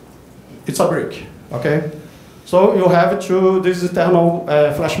it's a brick, okay? So you have to, this internal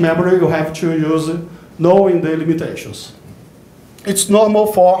flash memory, you have to use knowing the limitations. It's normal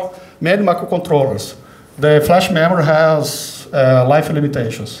for many microcontrollers. The flash memory has life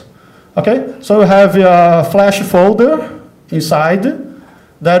limitations. Okay, so you have a flash folder inside.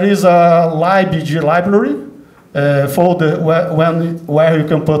 There is a libg library folder where you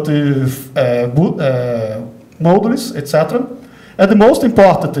can put modules, etc. And the most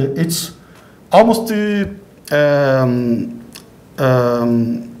important, it's almost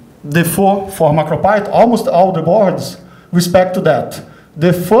default for MicroPython, almost all the boards respect to that.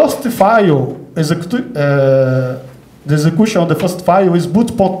 The first file, the execution of the first file is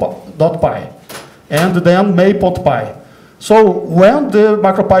boot.py, and then main.py. So when the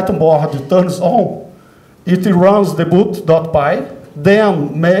MicroPython board turns on, it runs the boot.py,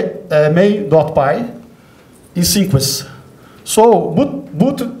 then main.py in sequence. So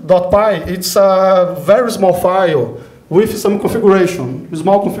boot.py, it's a very small file with some configuration,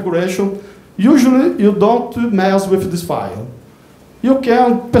 small configuration. Usually you don't mess with this file. You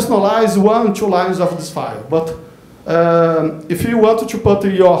can personalize 1 or 2 lines of this file, but if you want to put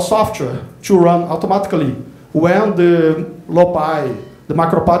your software to run automatically when the LoPy, the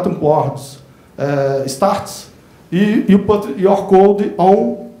MicroPython boards starts, you put your code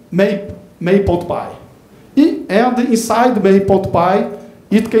on main.py. And inside main.py,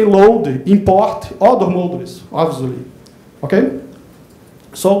 it can load, import other modules, obviously. Okay?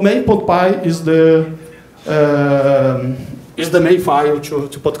 So main.py is the main file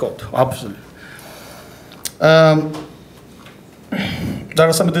to put code, obviously. There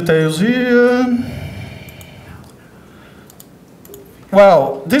are some details here.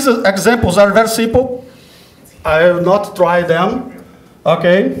 Well, these examples are very simple. I will not try them.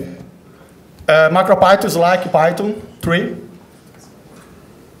 Okay. MicroPython is like Python 3.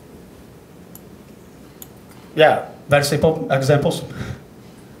 Yeah, very simple examples.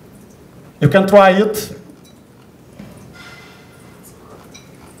 You can try it.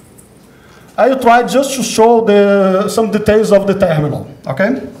 I will try just to show some details of the terminal,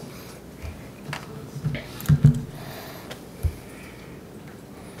 okay?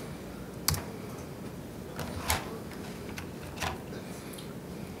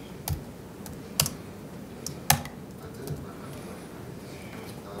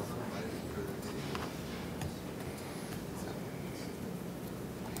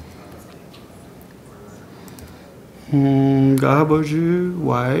 Garbage,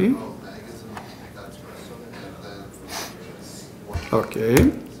 why? Okay.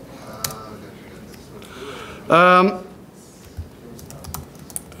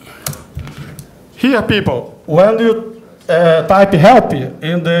 Here, people, when you type help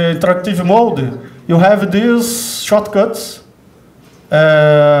in the interactive mode, you have these shortcuts.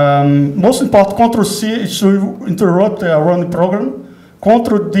 Most important, Ctrl-C is to interrupt a running program.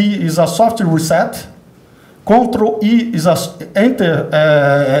 Ctrl-D is a software reset. Ctrl-E is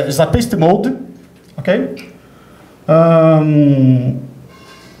a paste mode. Okay.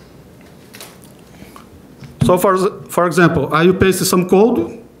 So for example, I will paste some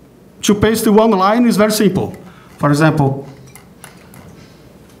code. To paste one line is very simple. For example,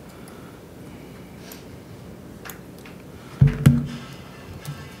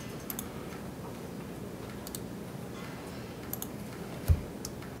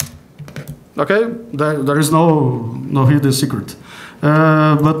 Okay, there is no hidden secret.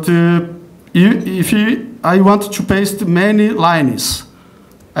 But if I want to paste many lines,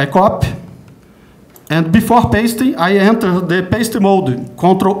 I copy, and before pasting, I enter the paste mode,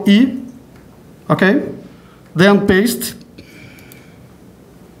 Ctrl E, okay? Then paste,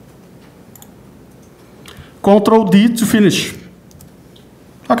 Ctrl D to finish.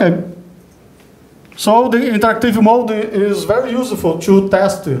 Okay. So the interactive mode is very useful to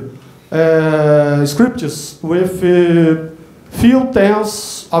test scripts with few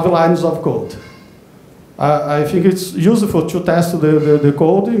tens of lines of code. I think it's useful to test the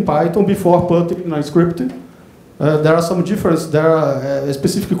code in Python before putting in a script. There are some differences. There are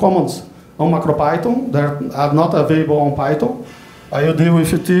specific commands on MicroPython that are not available on Python. I will deal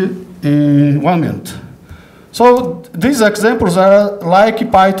with it in 1 minute. So these examples are like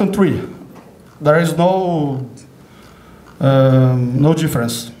Python 3. There is no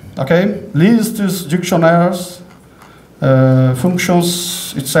difference. Okay, lists, dictionaries,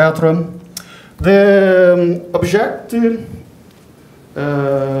 functions, etc. The object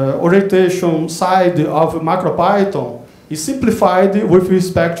orientation side of MicroPython is simplified with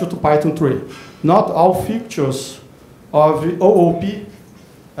respect to Python 3. Not all features of OOP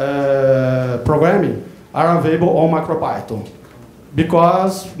programming are available on MicroPython.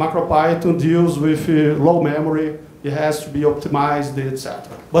 Because MicroPython deals with low memory, it has to be optimized, etc.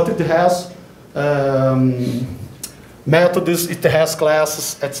 But it has methods, it has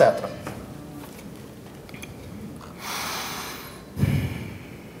classes, etc.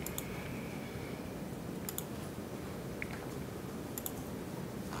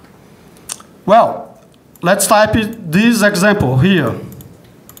 Well, let's type this example here.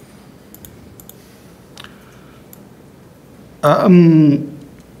 I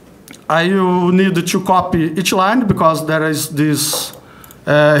will need to copy each line because there is this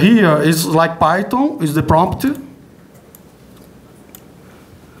here is like Python, is the prompt.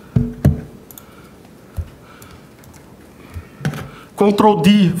 Ctrl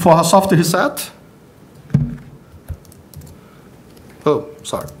D for a soft reset. Oh,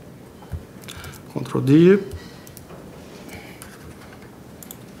 sorry. Ctrl D.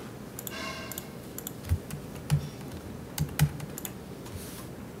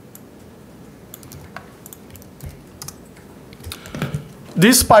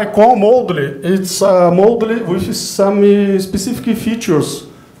 This PyCon module, it's a module with some specific features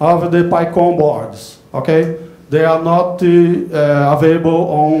of the PyCon boards, okay? They are not available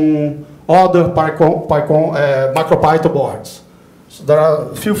on other MicroPython boards. So there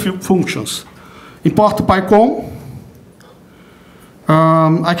are a few functions. Import PyCon.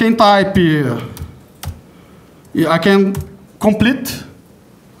 I can type, I can complete,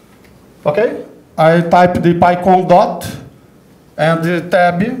 okay? I type the PyCon dot, and the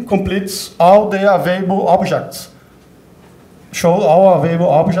tab completes all the available objects. Show all available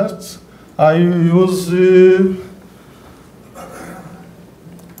objects. I use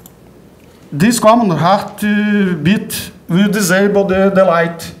this command heartbeat will disable the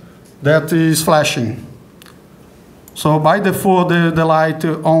light that is flashing. So by default, the light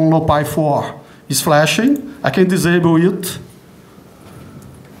on LowPy 4 is flashing. I can disable it.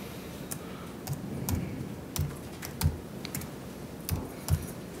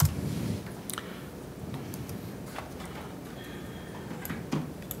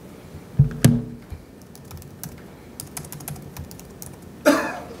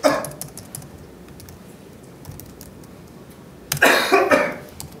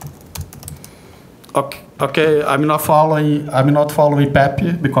 Okay, I'm not following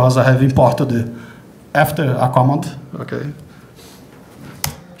PEP because I have imported after a command. Okay.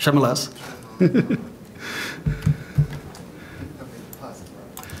 Shameless.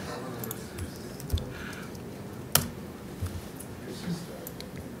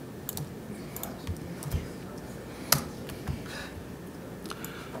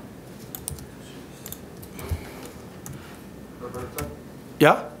 Roberto,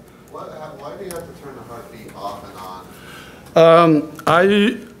 Yeah. why do you have to turn the heartbeat off and on?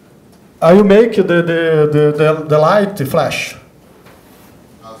 I will make the light flash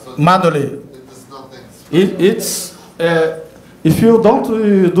So manually. there's nothing. It's if you don't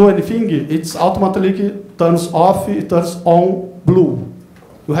do anything, it's automatically turns off. It turns on blue.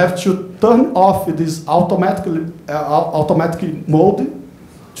 You have to turn off this automatic mode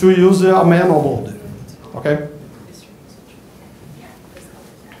to use a manual mode. Okay.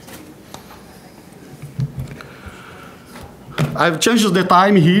 I've changed the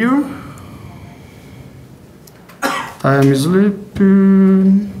time here. Time sleep.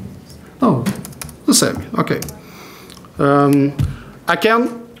 No, the same. Okay. I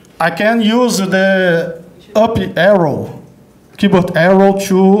can I can use the up arrow, keyboard arrow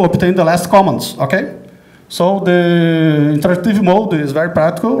to obtain the last commands, okay? So the interactive mode is very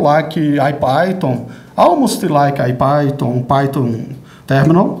practical, like IPython, almost like IPython, Python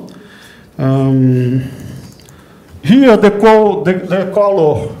terminal. Here the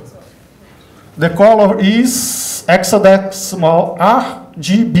color is hexadecimal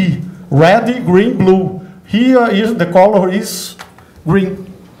RGB, red, green, blue. Here is the color is green.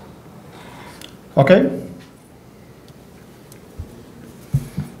 Okay?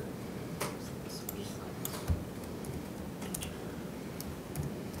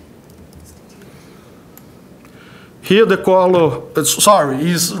 Here the color,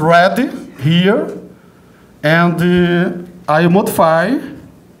 is red here, and I modify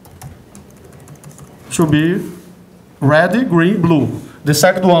to be red, green, blue. The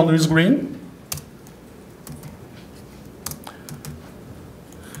second one is green.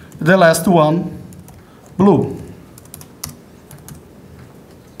 The last one, blue.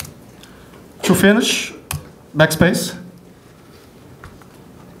 To finish, backspace.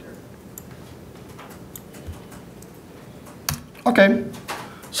 Okay,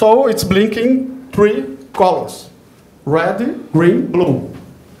 so it's blinking 3 colors, red, green, blue,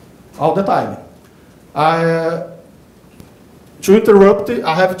 all the time. To interrupt,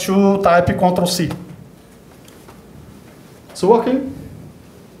 I have to type Ctrl+C. It's working.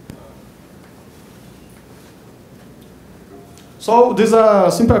 So this is a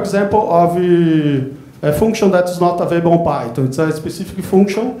simple example of a function that is not available on Python. It's a specific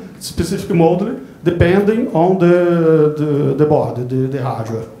function, specific module, depending on the board, the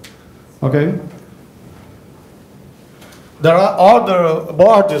hardware. Okay? There are other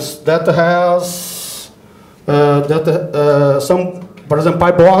boards that has some, for example,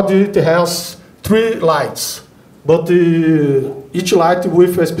 PyBoard, it has 3 lights, but each light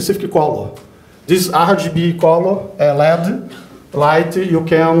with a specific color. This RGB color, LED light, you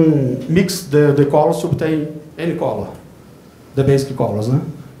can mix the colors to obtain any color, the basic colors, and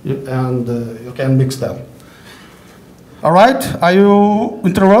you can mix them. All right, I will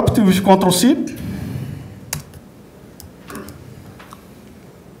interrupt with Ctrl+C.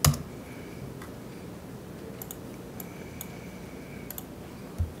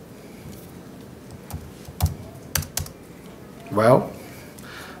 Well,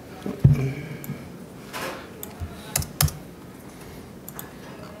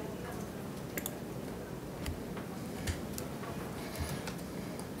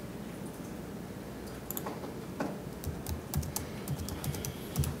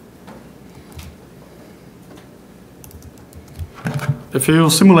 if you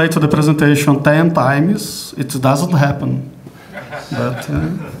simulate the presentation 10 times, it doesn't happen. But,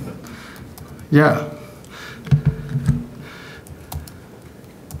 yeah.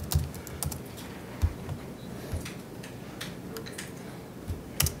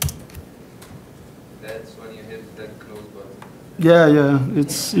 That's when you hit that close button. Yeah,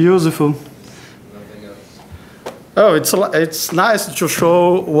 it's useful. Nothing else. Oh, it's nice to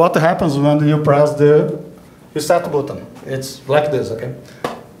show what happens when you press the reset button. It's like this, okay?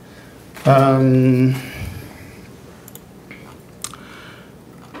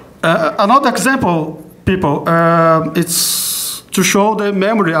 Another example, people, it's to show the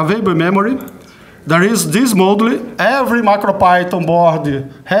memory, available memory. There is this module. Every MicroPython board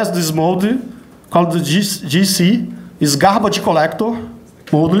has this module called the GC. It's garbage collector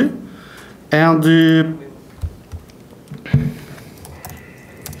module. And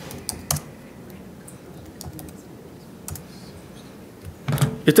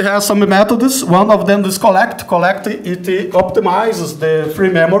it has some methods. One of them is collect. Collect, it optimizes the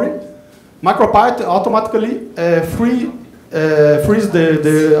free memory. MicroPython automatically frees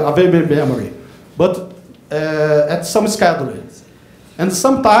the available memory, but at some schedule. And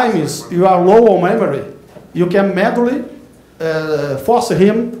sometimes you are low on memory. You can manually force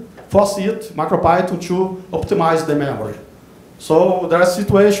MicroPython to optimize the memory. So there are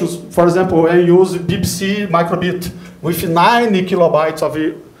situations, for example, when you use BBC microbit with 90 kilobytes of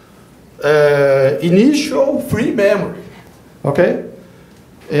initial free memory, okay?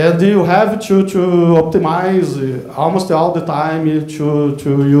 And you have to optimize almost all the time to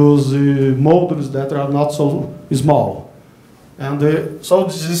use modules that are not so small. And so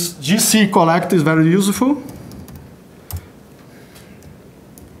this GC collect is very useful.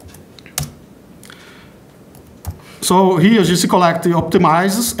 So here GC collect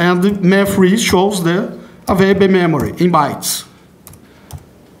optimizes, and the mem_free shows the available memory in bytes.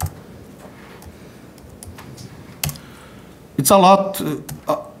 It's a lot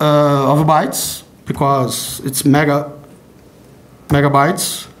of bytes because it's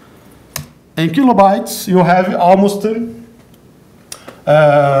megabytes. in kilobytes, you have almost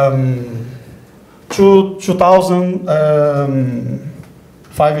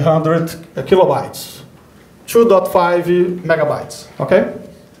 2,500 kilobytes, 2.5 megabytes. Okay.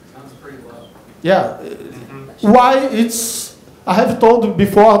 Sounds pretty low. Yeah. Why it's? I have told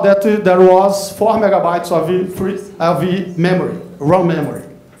before that there was 4 megabytes of memory, ROM memory.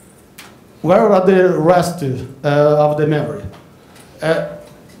 Where are the rest of the memory?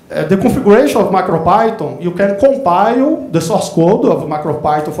 The configuration of MicroPython, you can compile the source code of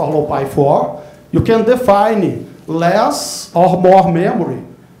MicroPython for LowPy 4. You can define less or more memory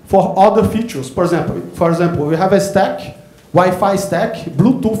for other features. For example, we have a stack, Wi-Fi stack,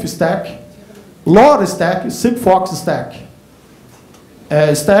 Bluetooth stack, LoRa stack, Sigfox stack,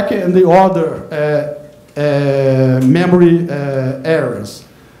 stack and the other memory areas.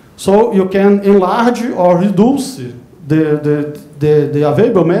 So you can enlarge or reduce the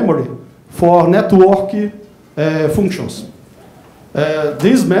available memory for network functions.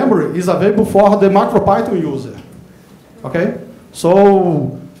 This memory is available for the MicroPython user. Okay?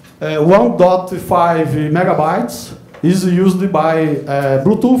 So 1.5 megabytes is used by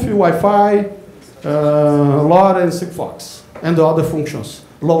Bluetooth, Wi-Fi, LoRa, and Sigfox, and the other functions,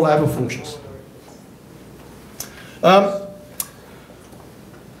 low-level functions.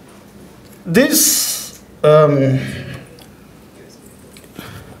 This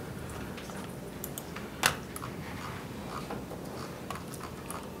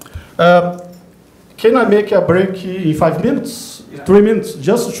can I make a break in 5 minutes, 3 minutes,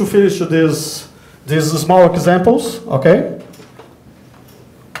 just to finish these small examples? Okay.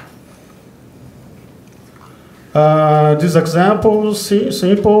 This example,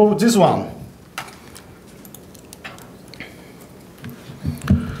 simple. This one.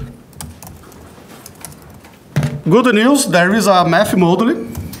 Good news, there is a math module,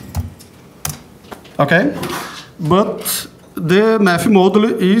 okay? But the math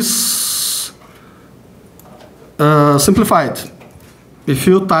module is simplified. If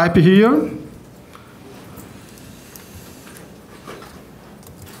you type here,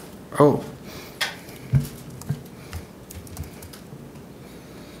 oh.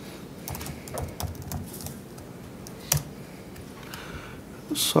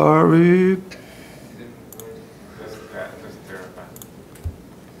 Sorry.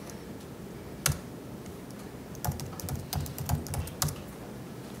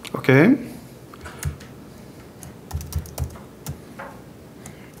 Okay.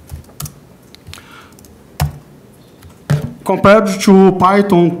 Compared to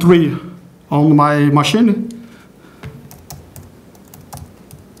Python 3 on my machine,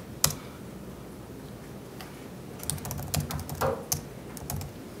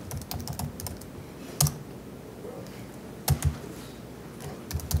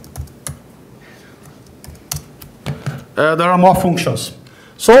 there are more functions.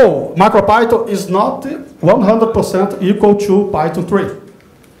 So MicroPython is not 100% equal to Python 3.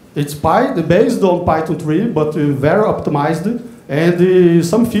 It's based on Python 3, but very optimized, and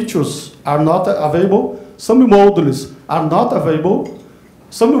some features are not available. Some modules are not available.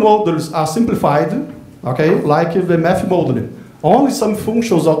 Some modules are simplified, okay, like the math module. Only some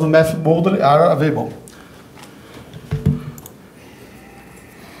functions of the math module are available.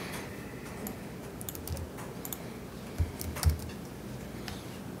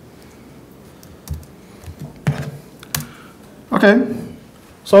 Okay,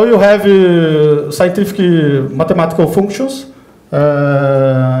 so you have scientific mathematical functions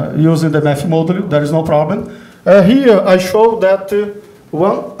using the math module. There is no problem. Here I show that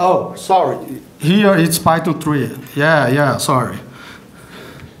oh, sorry. Here it's Python 3. Yeah, sorry.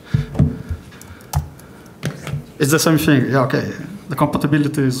 It's the same thing. Yeah, okay. The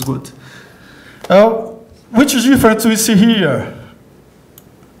compatibility is good. Which difference we see here?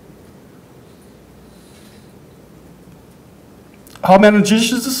 How many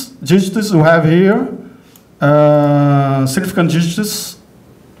digits we have here? Significant digits,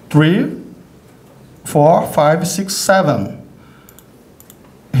 3, 4, 5, 6, 7.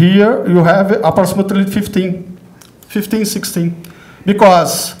 Here you have approximately 15, 16.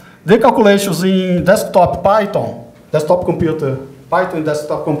 Because the calculations in desktop Python, Python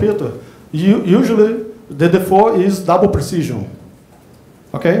desktop computer, usually the default is double precision.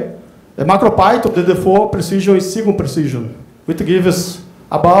 Okay? The MicroPython, the default precision is single precision. It gives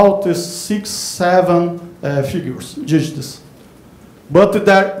about 6, 7 digits. But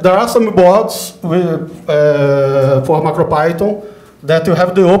there are some boards for MicroPython that you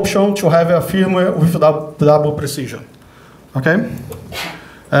have the option to have a firmware with double precision. Okay?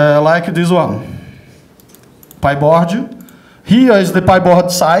 Like this one, PyBoard. Here is the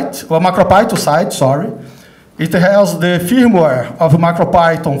PyBoard site, or MicroPython site, sorry. It has the firmware of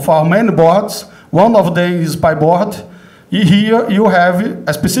MicroPython for many boards. One of them is PyBoard. Here you have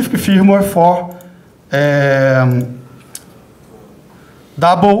a specific firmware for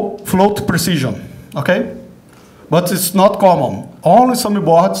double float precision, okay? But it's not common. Only some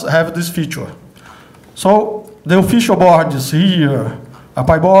boards have this feature. So the official board is here, a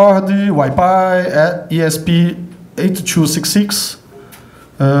PyBoard, YPy, ESP8266.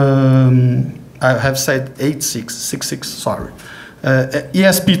 I have said 8666, sorry.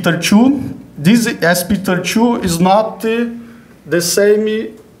 ESP32. This ESP32 is not the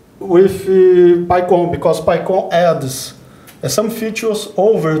same with PyCon, because PyCon adds some features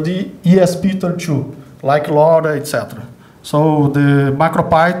over the ESP32, like LoRa, etc. So the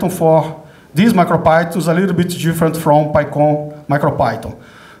MicroPython for this MicroPython is a little bit different from PyCon MicroPython.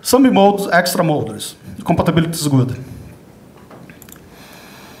 Some modes, extra modes. Compatibility is good.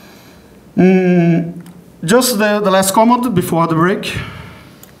 Just the last comment before the break.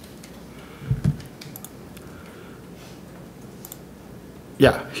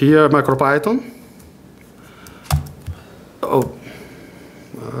 Yeah, here MicroPython. Oh.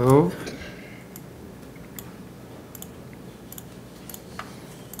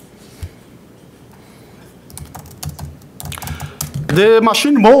 The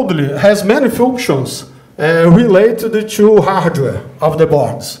machine module has many functions related to hardware of the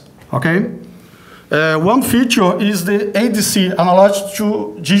boards. Okay. One feature is the ADC, analog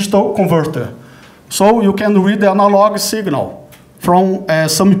to digital converter. So you can read the analog signal from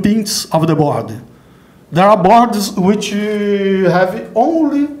some pins of the board. There are boards which have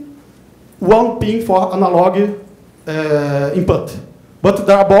only one pin for analog input. But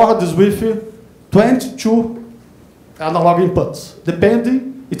there are boards with 22 analog inputs.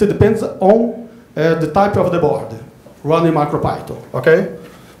 It depends on the type of the board running MicroPython. Okay?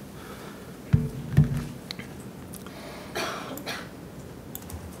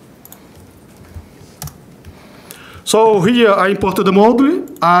 So here I imported the module.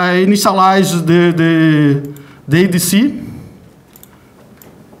 I initialize the ADC,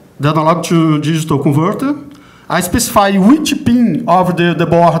 the analog to digital converter. I specify which pin of the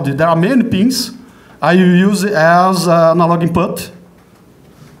board. There are many pins. I use it as analog input.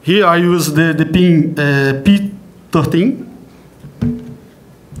 Here I use the pin P13.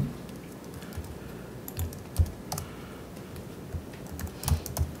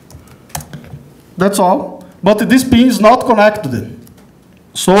 That's all. But this pin is not connected.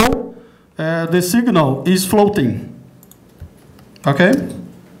 So the signal is floating. Okay?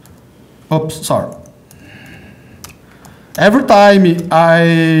 Oops, sorry. Every time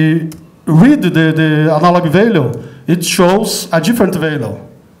I read the analog value, it shows a different value.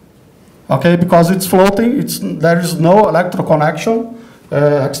 Okay, because it's floating, there is no electrical connection,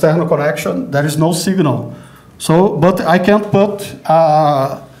 external connection, there is no signal. So, but I can put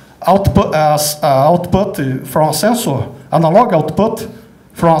output from a sensor, analog output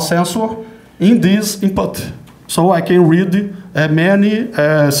from a sensor in this input. So I can read many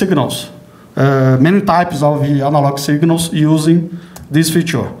signals, many types of analog signals using this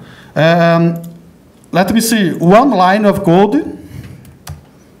feature. Let me see, one line of code.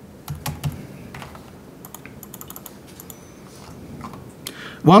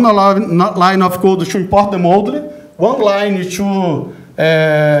 One line of code to import the module, one line to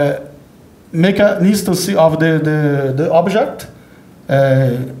make an instance of the object,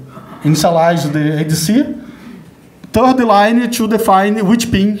 initialize the ADC. Third line to define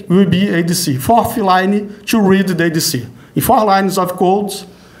which pin will be ADC. Fourth line to read the ADC. In 4 lines of code,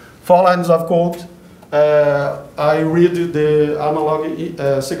 I read the analog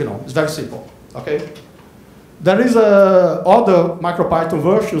signal. It's very simple. Okay. There is other MicroPython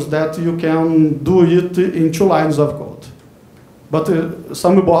versions that you can do it in 2 lines of code. But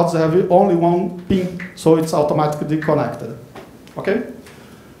some boards have only one pin, so it's automatically connected. Okay?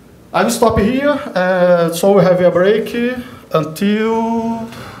 I will stop here. So we have a break until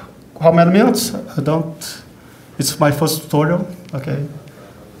how many minutes? I don't. It's my first tutorial. Okay.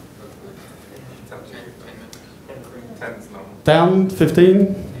 10,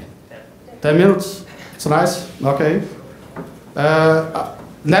 15, 10 minutes. It's nice. Okay.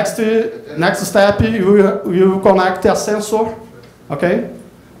 Next step, you will connect a sensor. Okay,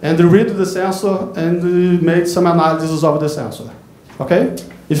 and read the sensor and make some analysis of the sensor. Okay.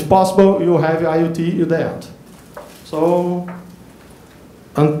 If possible, you have IoT in the end. So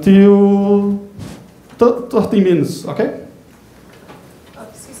until 30 minutes. Okay.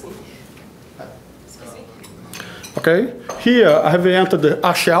 Excuse me. Excuse me. Okay. Here I have entered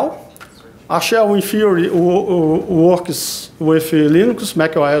a shell. A shell, in theory, works with Linux,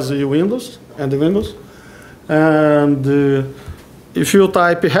 macOS, Windows, and Windows. And if you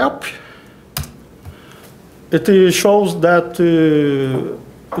type help, it shows that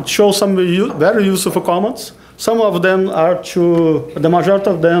it shows some very useful commands. Some of them are the majority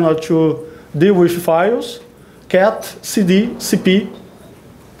of them are to deal with files, cat, cd, cp,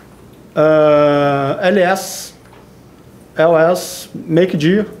 ls, ls, make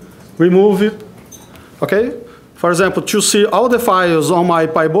dir, remove it. Okay? For example, to see all the files on my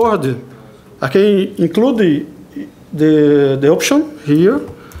PyBoard, I can include the option here.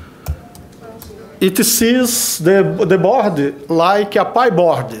 It sees the board like a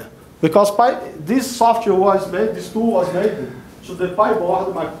PyBoard, because this software was made, this tool was made to the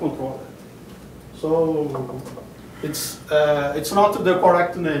PyBoard microcontroller. So it's not the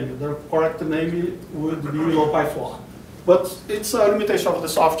correct name. The correct name would be MicroPython. But it's a limitation of the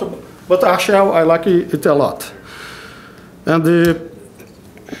software. But actually, I like it a lot. And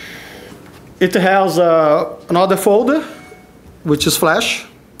it has another folder, which is Flash.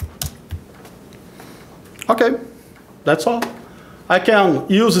 Okay, that's all. I can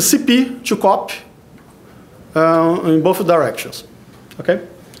use CP to copy in both directions. Okay,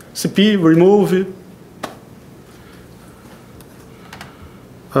 CP, remove.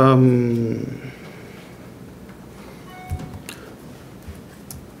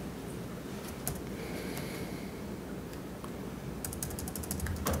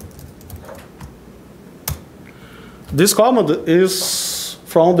 This command is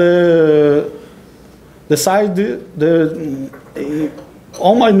from the side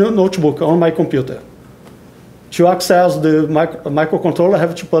on my notebook, on my computer. To access the microcontroller, I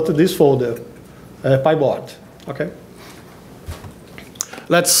have to put this folder, PyBoard. Okay.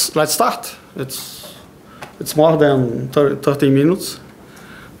 Let's start. It's more than 30 minutes.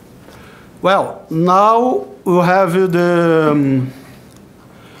 Well, now we have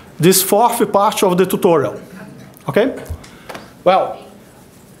this fourth part of the tutorial. Okay. Well.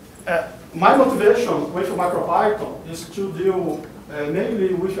 My motivation with MicroPython is to deal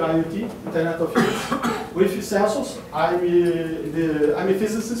mainly with IoT, Internet of Things, with sensors. I'm a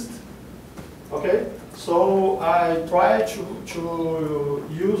physicist, okay? So I try to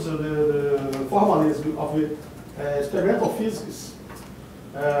use the formalism of experimental physics,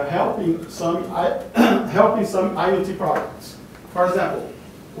 helping some IoT products. For example,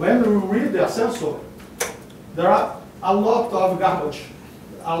 when we read a sensor, there are a lot of garbage.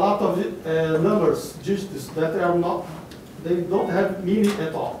 A lot of numbers, digits that are not, they don't have meaning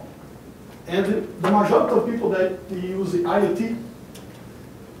at all. And the majority of people that use the IoT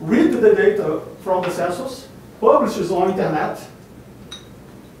read the data from the sensors, publishes on internet,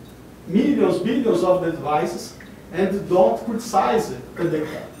 millions, billions of the devices, and don't criticize the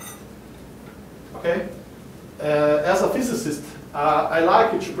data. Okay? As a physicist, I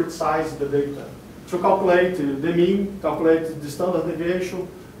like to criticize the data. To calculate the mean, calculate the standard deviation,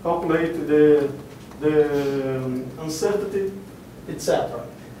 calculate the uncertainty, etc.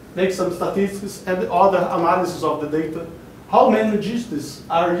 Make some statistics and other analysis of the data. How many digits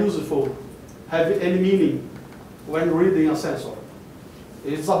are useful, have any meaning when reading a sensor?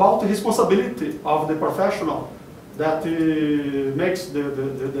 It's about the responsibility of the professional that makes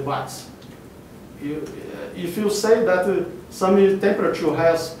the bytes. If you say that some temperature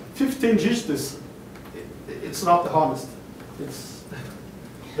has 15 digits, it's not honest.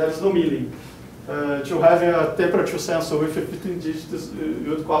 There's no meaning. To have a temperature sensor with 15 digits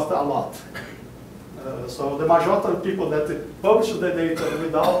would cost a lot. So the majority of people that publish the data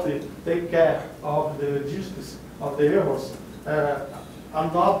without take care of the digits of the errors are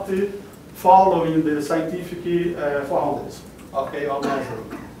not following the scientific formalism, okay, or measuring.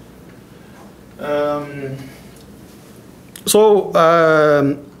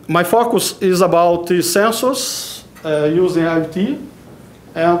 My focus is about the sensors using IoT,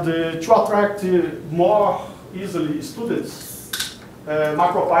 and to attract more easily students,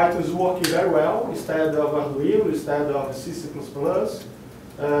 MicroPython is working very well instead of Arduino, instead of C++.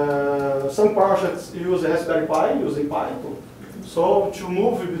 Some projects use Raspberry Pi using Python. So to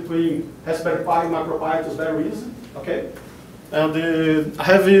move between Raspberry Pi and MicroPython is very easy. Okay, and I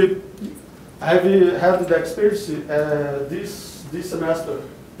have had the experience this semester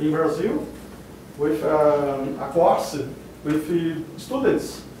in Brazil with a course with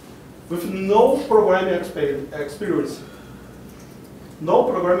students with no programming experience. No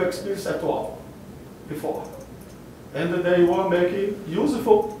programming experience at all before. And they were making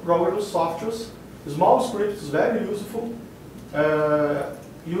useful programming softwares, small scripts, very useful,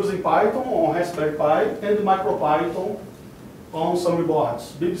 using Python on Raspberry Pi and MicroPython on some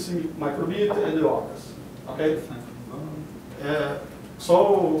boards, BBC, Microbit, and the others. Okay.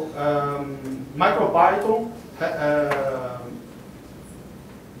 So MicroPython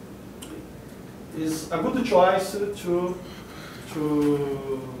is a good choice to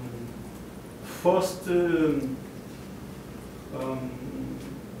first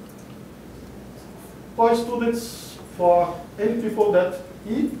for students, for any people that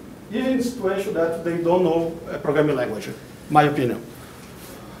even in situation that they don't know a programming language, my opinion.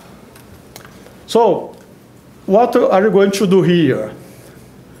 So what are you going to do here?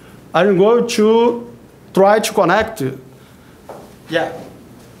 Are you going to try to connect? Yeah,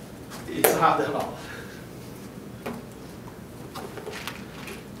 it's harder now.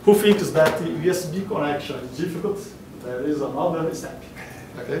 Who thinks that the USB connection is difficult? There is another step.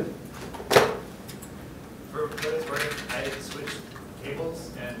 Okay. For this working, I switched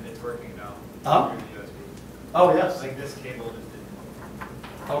cables and it's working now. Huh? Through USB. Oh yes. Like this cable just didn't.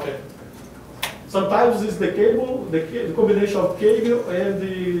 Okay. Sometimes it's the cable, the combination of cable and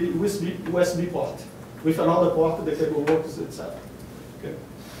the USB port. With another port, the cable works itself. Okay.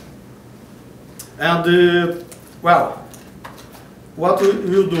 And well, what will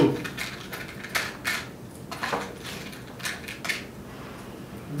you do?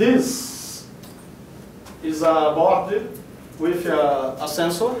 This is a board with a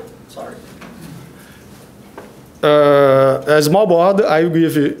sensor. Sorry. A small board. I will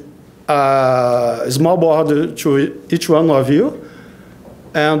give you a small board to each one of you,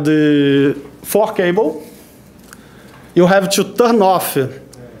 and 4 cable. You have to turn off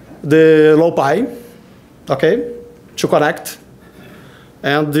the low pi, okay, to connect.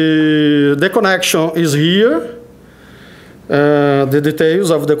 And the connection is here, the details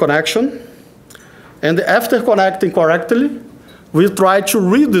of the connection. And after connecting correctly, we try to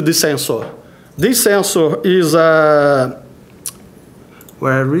read the sensor. This sensor is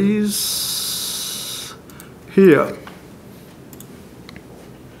where is here?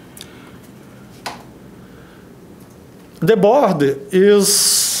 The board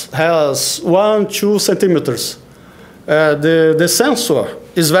has 1-2 centimeters. The sensor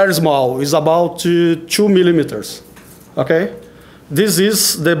is very small. It's about 2 millimeters. Okay, this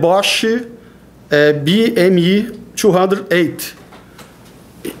is the Bosch BME 208.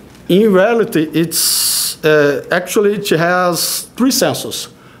 In reality, it's actually it has 3 sensors: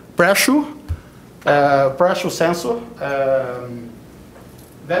 pressure sensor,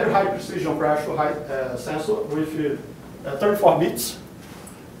 very high precision pressure sensor with 34 bits,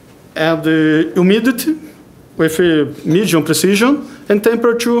 and humidity with medium precision, and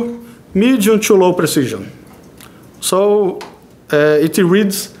temperature medium to low precision. So it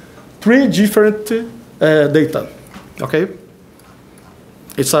reads 3 different data. Okay,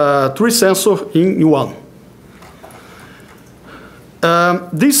 it's a 3 sensor in one.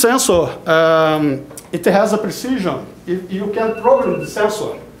 This sensor it has a precision. If you can program the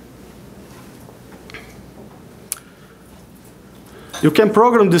sensor, you can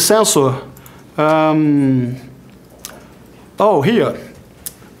program the sensor. Oh, here.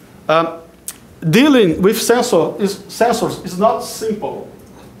 Dealing with sensors is not simple.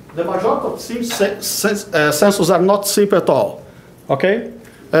 The majority of sensors are not simple at all. Okay?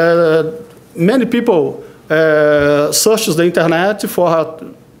 Many people search the internet for a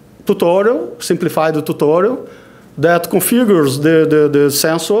tutorial, simplified tutorial, that configures the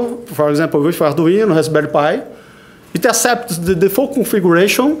sensor, for example, with Arduino, Raspberry Pi. It accepts the full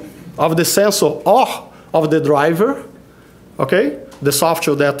configuration of the sensor or of the driver, okay? The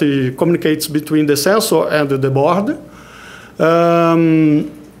software that communicates between the sensor and the board.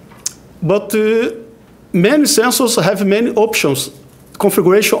 But many sensors have many options,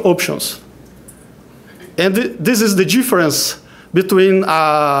 configuration options. And this is the difference between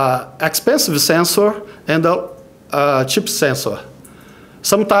an expensive sensor and a cheap sensor.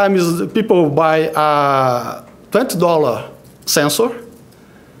 Sometimes people buy a $20 sensor,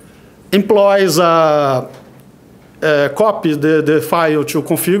 employs copy the file to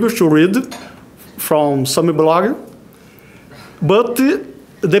configure, to read from some blog, but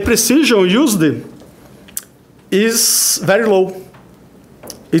the precision used is very low.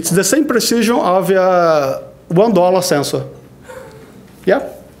 It's the same precision of a $1 sensor. Yeah,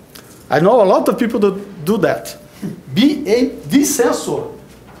 I know a lot of people that do that. This sensor,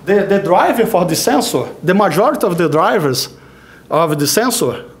 the driver for the sensor, the majority of the drivers of the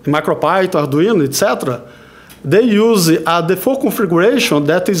sensor, MicroPython, Arduino, etc., they use a default configuration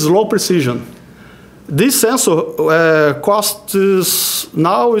that is low precision. This sensor costs,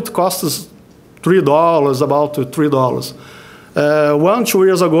 now it costs $3, about $3. 1-2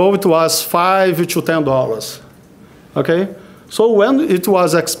 years ago, it was $5 to $10. Okay? So when it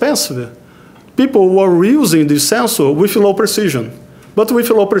was expensive, people were using this sensor with low precision. But with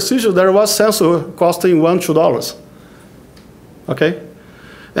low precision, there was sensor costing $1, $2. Okay?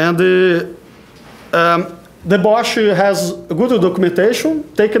 And the Bosch has good documentation,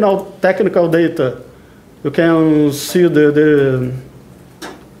 taking out technical data. You can see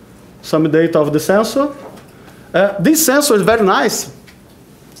some data of the sensor. This sensor is very nice.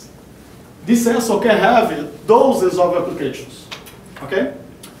 This sensor can have dozens of applications. Okay?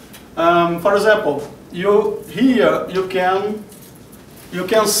 For example, here you can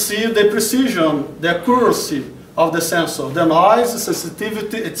see the precision, the accuracy of the sensor, the noise,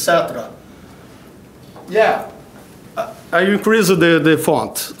 sensitivity, etc. Yeah, I increase the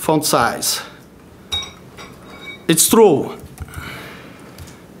font size. It's true.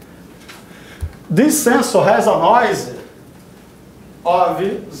 This sensor has a noise of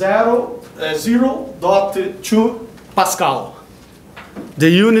 0.2 Pascal, the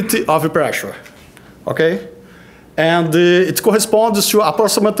unit of pressure, okay? And it corresponds to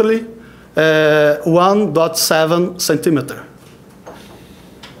approximately 1.7 centimeter.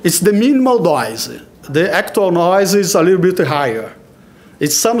 It's the minimal noise. The actual noise is a little bit higher.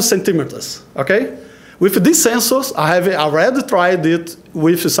 It's some centimeters, okay? With these sensors, I have already tried it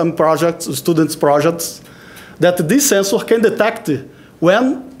with some projects, students' projects, that this sensor can detect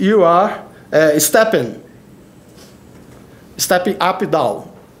when you are stepping up, down,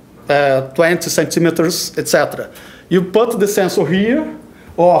 20 centimeters, etc. You put the sensor here,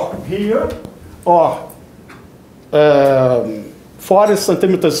 or 40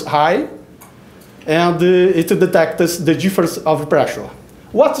 centimeters high, and it detects the difference of pressure.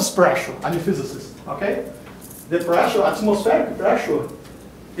 What is pressure? I'm a physicist, okay? The pressure, atmospheric pressure,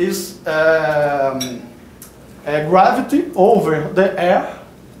 is gravity over the air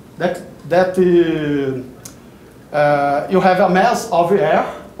that you have a mass of air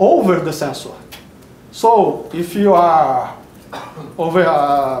over the sensor. So if you are over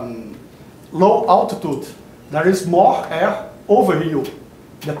low altitude, there is more air over you.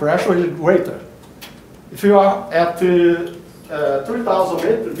 The pressure is greater. If you are at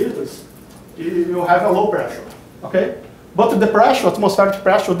 3,000 meters, you have a low pressure, okay? But the pressure, atmospheric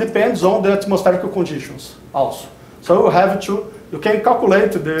pressure, depends on the atmospheric conditions also. So you can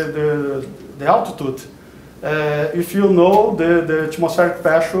calculate the altitude if you know the atmospheric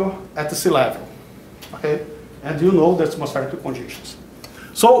pressure at the sea level, okay? And you know the atmospheric conditions.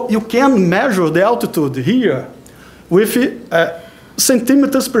 So you can measure the altitude here with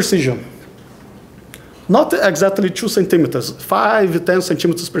centimeters precision. Not exactly 2 centimeters, 5, 10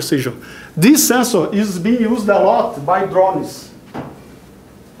 centimeters precision. This sensor is being used a lot by drones.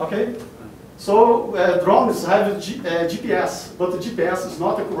 Okay? So drones have GPS, but the GPS is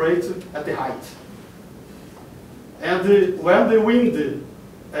not accurate at the height. And when the wind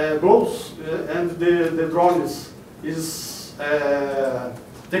blows and the drone is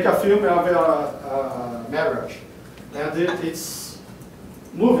take a film of a mirage, and it's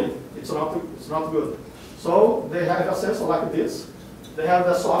moving, it's not good. So they have a sensor like this. They have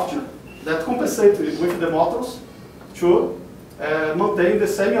the software that compensates with the motors to maintain the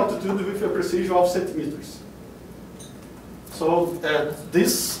same altitude with a precision of centimeters. So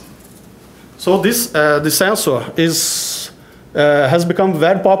the sensor has become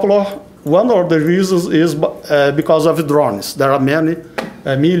very popular. One of the reasons is because of drones. There are many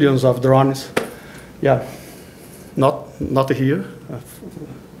millions of drones. Yeah, not here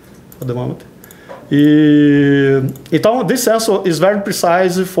at the moment. Então, this sensor is very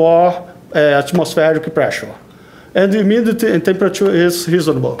precise for atmospheric pressure. And the humidity and temperature is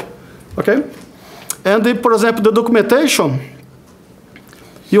reasonable. Okay? And, for example, the documentation,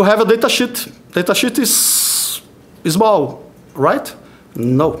 you have a data sheet. Data sheet is small, right?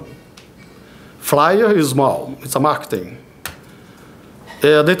 No. Flyer is small. It's a marketing.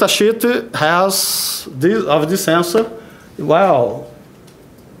 Data sheet has this sensor. Wow.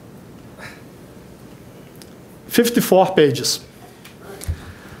 54 pages.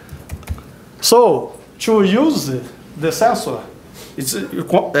 So, to use the sensor, it's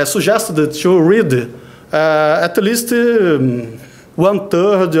suggested to read at least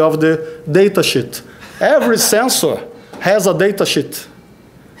 1/3 of the data sheet. Every sensor has a data sheet,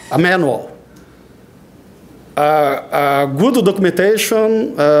 a manual. A good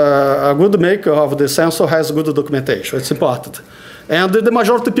documentation, a good maker of the sensor has good documentation. It's important. And the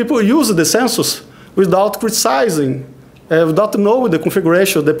majority of people use the sensors without criticizing, without knowing the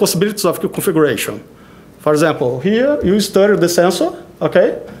configuration, the possibilities of configuration. For example, here you study the sensor,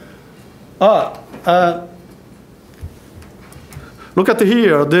 okay? Look at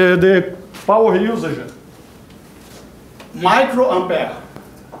here, the power usage. microampere.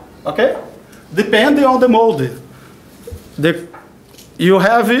 Okay? Depending on the mode, you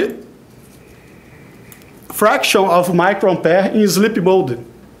have a fraction of microampere in sleep mode.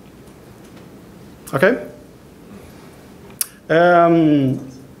 Okay? There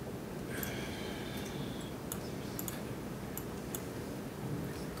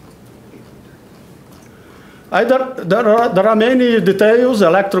are many details,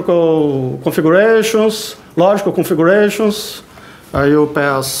 electrical configurations, logical configurations. I will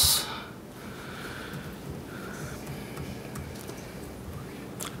pass.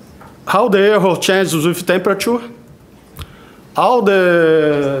 How the error changes with temperature. All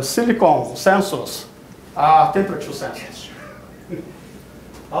the silicon sensors are temperature sensors.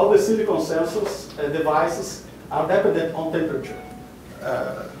 All the silicon sensors devices are dependent on temperature.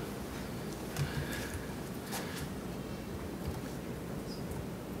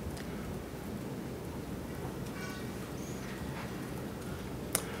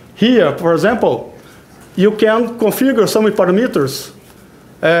 Here, for example, you can configure some parameters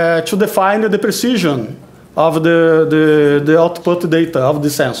to define the precision of the output data of the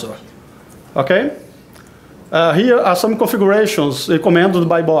sensor. Okay? Here are some configurations recommended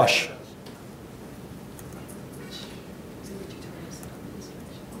by Bosch.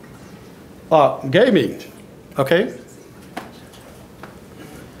 Gaming. Okay?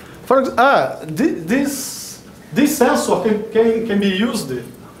 This sensor can be used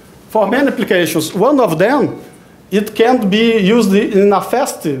for many applications. One of them, it can be used in a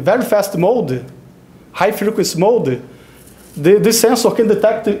very fast mode, high frequency mode. The sensor can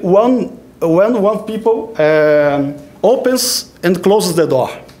detect when one people opens and closes the door,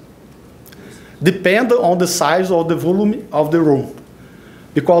 depending on the size or the volume of the room.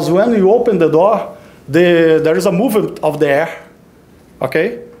 Because when you open the door, there is a movement of the air,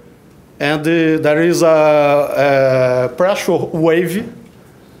 okay? And there is a pressure wave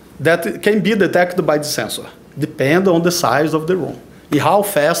that can be detected by the sensor, depending on the size of the room, and how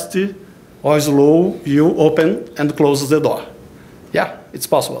fast or slow you open and close the door. Yeah, it's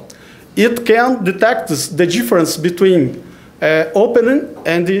possible. It can detect the difference between opening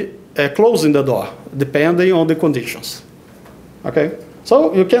and closing the door, depending on the conditions. Okay?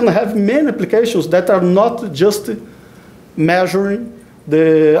 So you can have many applications that are not just measuring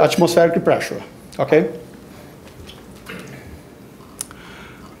the atmospheric pressure. Okay?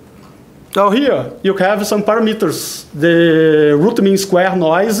 Now here, you have some parameters, the root mean square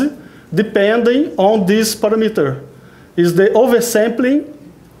noise, depending on this parameter. Is the oversampling,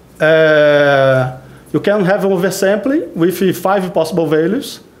 you can have oversampling with 5 possible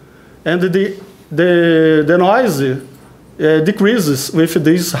values, and the noise decreases with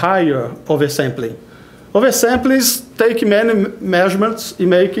this higher oversampling. Oversamplings take many measurements in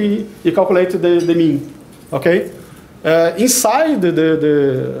making, you calculate the mean, okay? Inside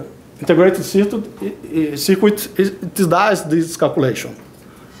the integrated circuit, it does this calculation.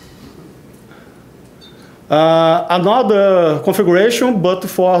 Another configuration, but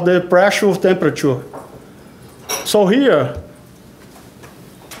for the pressure temperature. So here,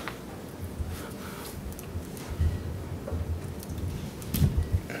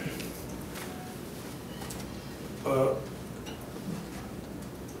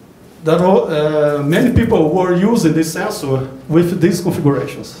 there were many people were using this sensor with these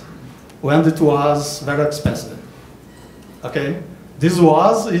configurations when it was very expensive. Okay, this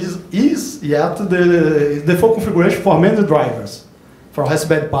is yet the full configuration for many drivers, for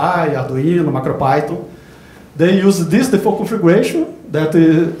Raspberry Pi, Arduino, MicroPython. They use this default configuration that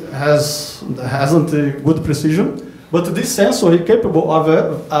hasn't good precision, but this sensor is capable of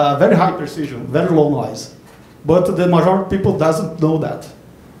a very high precision, very low noise. But the majority of people doesn't know that.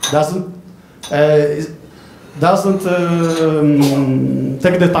 Doesn't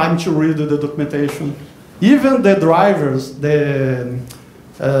take the time to read the documentation. Even the drivers, the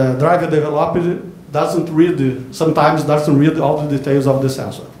driver developer sometimes doesn't read all the details of the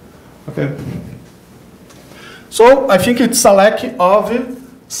sensor. Okay. So I think it's a lack of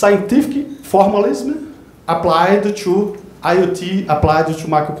scientific formalism applied to IoT, applied to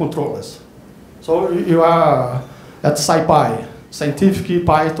microcontrollers. So you are at SciPy, scientific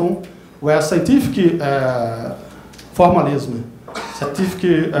Python, where scientific formalism,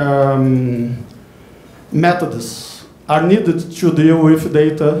 scientific methods are needed to deal with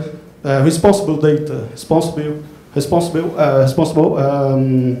data, responsible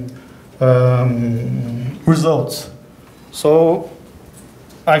results. So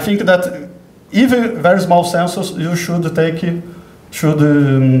I think that even very small sensors, you should take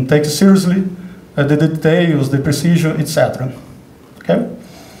seriously the details, the precision, etc. Okay.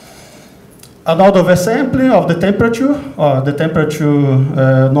 Another oversampling of the temperature, or the temperature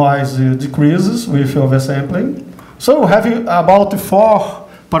noise decreases with oversampling. So we have about 4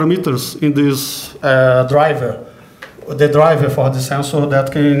 parameters in this driver, the driver for the sensor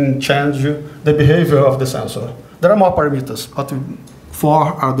that can change the behavior of the sensor. There are more parameters, but 4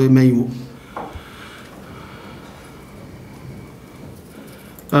 are the main.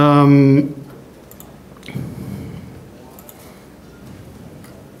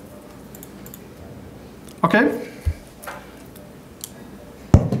 Okay.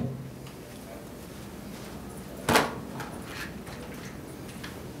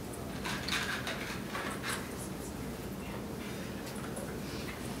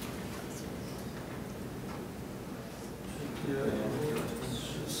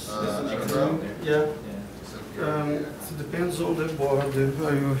 Yeah. It depends on the board.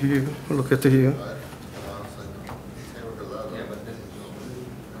 Are you here? Look at here.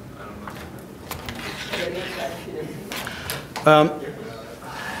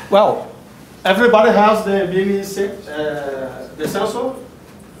 Well, everybody has the BME the sensor.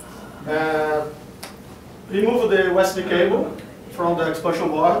 Remove the USB cable from the expansion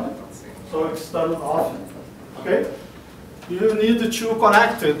board, so it's turned off. Okay. You need to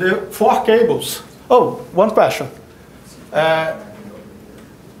connect the 4 cables. Oh, one question. How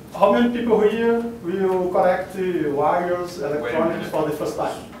many people here will connect wires, electronics for the first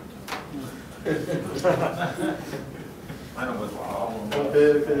time? I know what's wrong.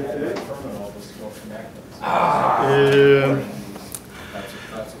 Okay. Terminal was still connected.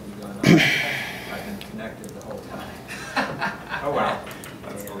 That's what we've done. I've been connected the whole time. Oh, wow.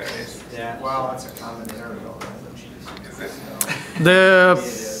 That's hilarious. Yeah. Well, that's a common area.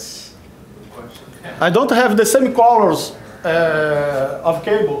 I don't have the same colors of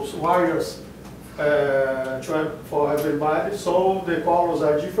cables, wires for everybody, so the colors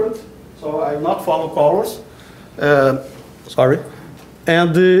are different. So I not follow colors. Sorry.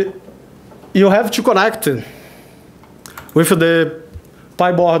 And you have to connect with the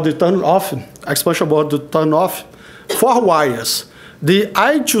Pi board to turn off, expansion board to turn off, 4 wires. The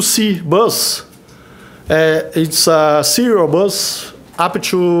I2C bus, it's a serial bus up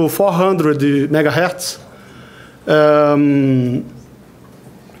to 400 megahertz.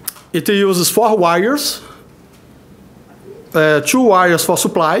 It uses 4 wires, 2 wires for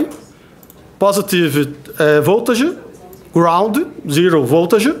supply, positive voltage, ground, 0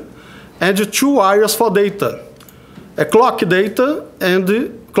 voltage, and 2 wires for data, a clock data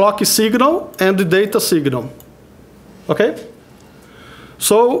and clock signal and data signal. Okay?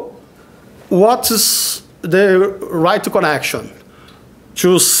 So what is the right connection?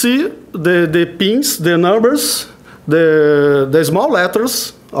 To see the pins, the numbers, the small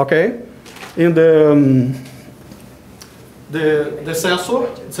letters, okay, in the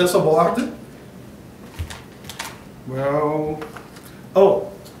sensor board. Well,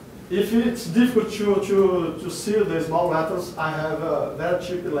 oh, if it's difficult to see the small letters, I have a very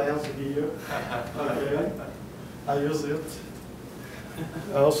cheap lens here. Okay, I use it.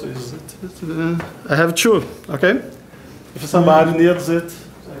 I also use it. I have 2. Okay. If somebody needs it,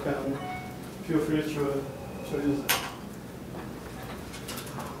 I can feel free to use it.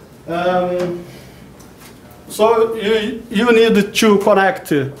 So you need to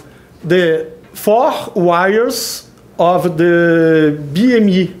connect the 4 wires of the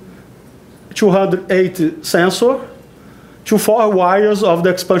BME 280 sensor to 4 wires of the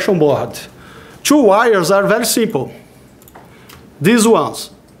expansion board. 2 wires are very simple. These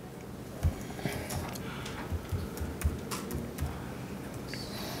ones.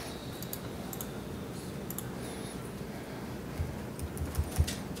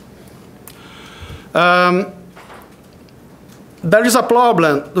 There is a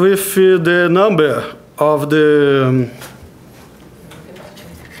problem with the number of the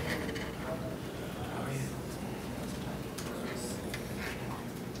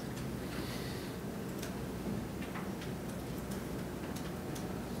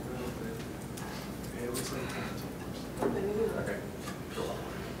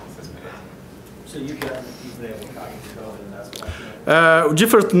So you've been able to copy the code, and that's what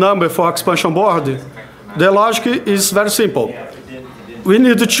different number for expansion board. The logic is very simple. We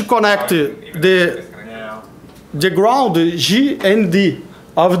need to connect the ground G and D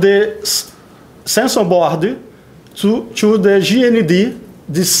of the sensor board to the GND,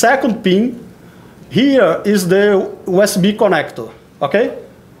 the second pin. Here is the USB connector, okay?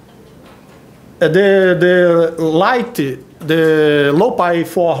 The light, the low pi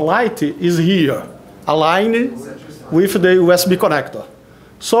 4 light is here, aligned with the USB connector.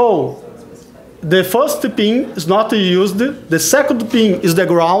 So the first pin is not used. The second pin is the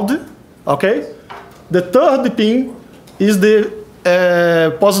ground. Okay? The third pin is the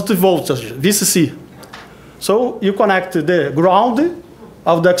positive voltage, VCC. So you connect the ground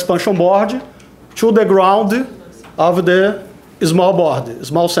of the expansion board to the ground of the small board,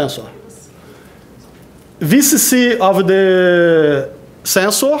 small sensor. VCC of the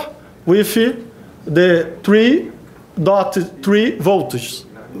sensor with the 3.3 volts.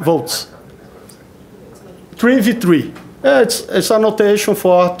 3V3. It's a notation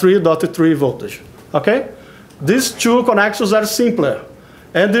for 3.3 voltage. Okay? These two connections are simpler.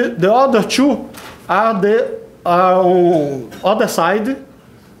 And the other two are on other side.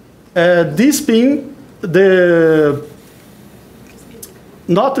 This pin,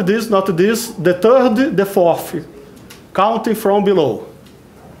 not this, the third, the fourth, counting from below.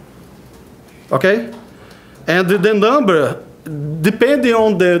 Okay? And the number, depending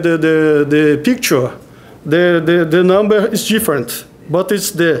on the picture, the number is different, but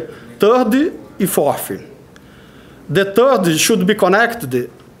it's the third and fourth. The third should be connected,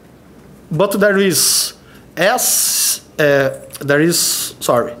 but there is SDA.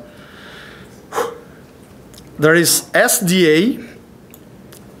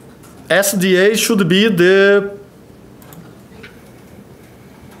 SDA should be the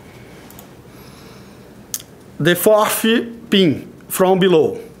fourth pin from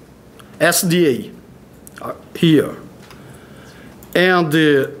below. SDA here. And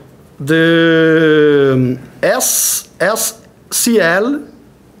the SCL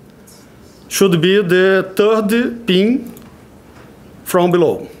should be the third pin from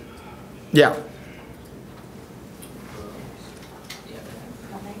below. Yeah.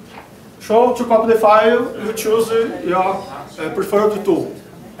 So to copy the file, you choose your preferred tool.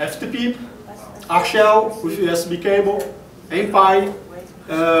 FTP, R-Shell with USB cable, MPy,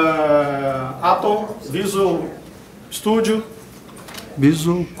 Atom, Visual Studio,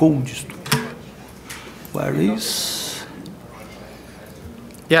 Visual Code Studio. Where is?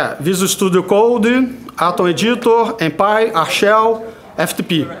 Yeah, Visual Studio Code, Atom Editor, MPy, R-Shell,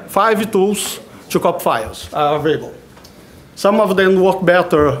 FTP. 5 tools to copy files are available. Some of them work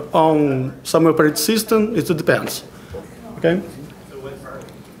better on some operating system. It depends. Okay.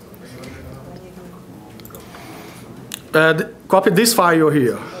 Copy this file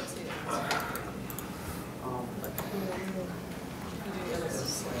here.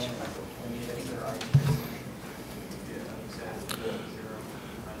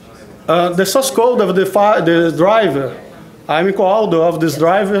 The source code of the driver, I'm co-author of this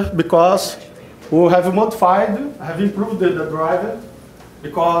driver because we have modified, have improved the driver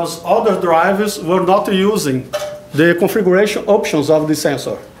because other drivers were not using the configuration options of the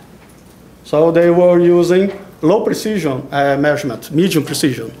sensor. So they were using low precision measurement, medium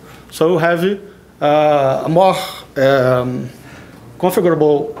precision. So we have a more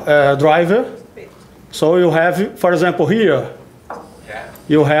configurable driver. So you have, for example, here,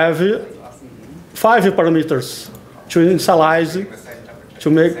 you have 5 parameters to initialize, to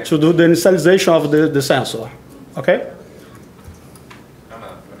do the initialization of the sensor. Okay?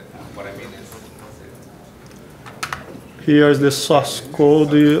 What I mean is, Here is the source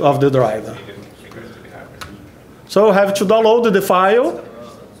code of the driver. So you have to download the file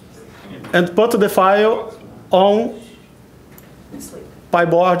and put the file on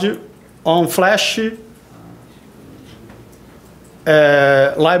PyBoard on Flash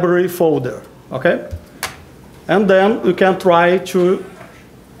library folder. Okay? And then you can try to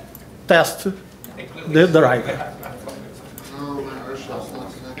test the driver. No, my R-Shell's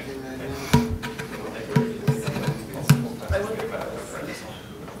not connecting right now.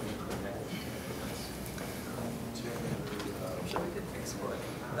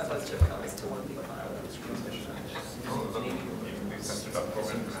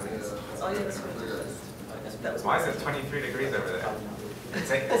 why is it 23 degrees over there?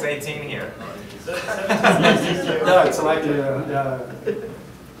 It's 18 here. Yeah, it's like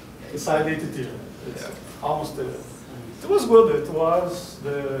inside the ATT. It's almost it was good. It was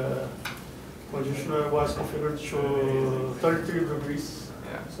the conditioner was configured to 33 degrees.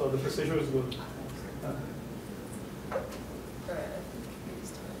 Yeah. So the precision is good.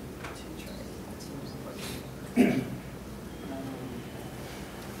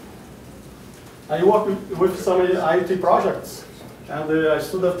 I work with some IT projects, and a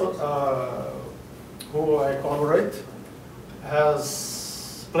student who I collaborate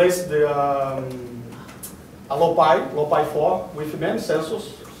has placed a low-pi 4 with many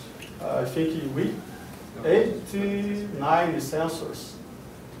sensors. I think 89 sensors,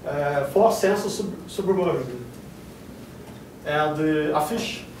 4 sensors submerged, and a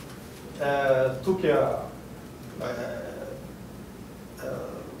fish took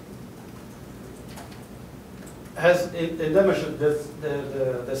it damaged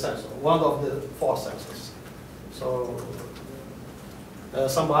the sensor, one of the 4 sensors. So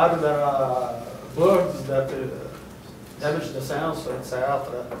somebody, there are birds that damage the sensor,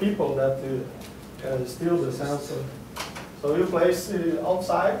 etc. People that steal the sensor. So you place it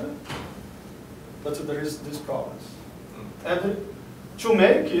outside, but there is these problems. And to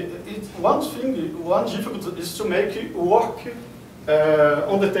make it, one difficulty is to make it work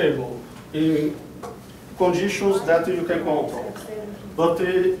on the table in conditions that you can control. But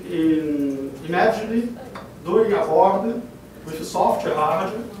imagine doing a board with software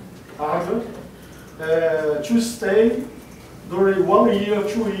hardware to stay during 1 year,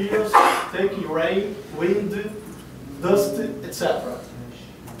 2 years, taking rain, wind, dust, etc.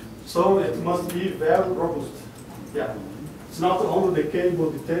 So it must be very robust. Yeah. It's not only the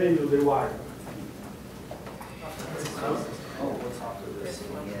cable, the tail, the wire.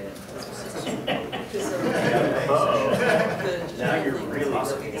 Now you're really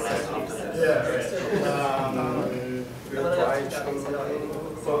Yeah,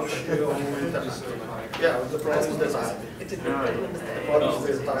 yeah, the problem is design. The problem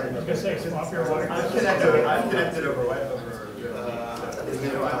is design. I'm connected over Wi-Fi.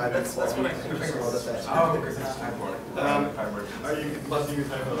 That's what I think. Oh, because it's time work. Are you busting your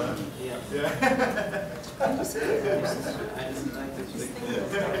time for that? Yeah. I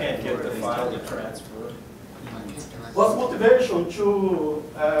can't get the file to transfer. What's motivation to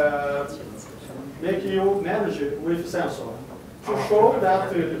make you manage it with sensor? To show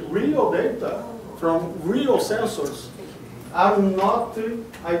that real data from real sensors are not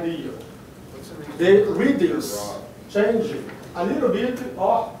ideal. The readings change a little bit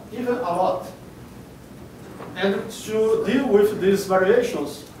or even a lot. And to deal with these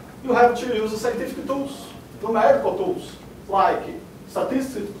variations, you have to use scientific tools, numerical tools, like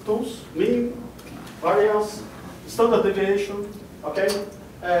statistical tools, mean, variance, standard deviation, okay,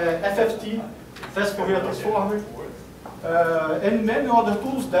 FFT, fast Fourier transform, and many other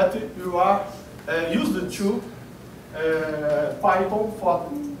tools that you are used to Python for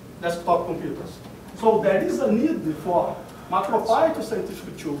desktop computers. So there is a need for MicroPython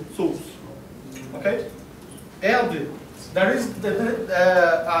scientific tools, okay? And there is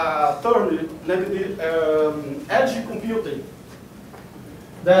a term named edge computing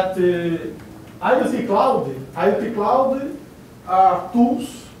that IoT Cloud are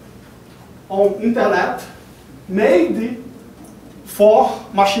tools on internet made for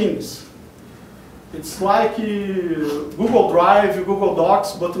machines. It's like Google Drive, Google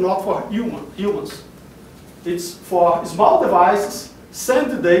Docs, but not for humans. It's for small devices,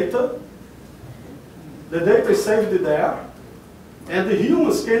 send the data is saved there, and the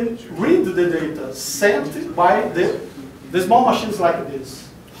humans can read the data sent by the small machines like this,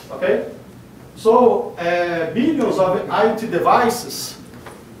 okay? So billions of IoT devices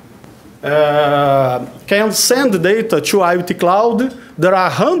can send data to IoT Cloud. There are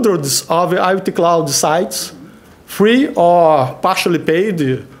hundreds of IoT Cloud sites, free or partially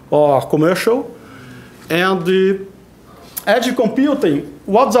paid or commercial. And the edge computing,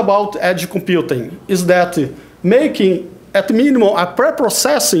 what's about edge computing is that making at minimum a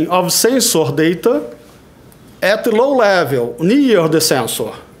pre-processing of sensor data at low level, near the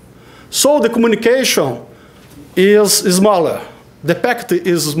sensor. So the communication is smaller, the packet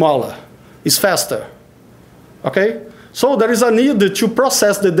is smaller, is faster, okay? So there is a need to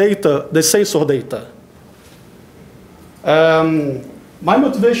process the data, the sensor data. My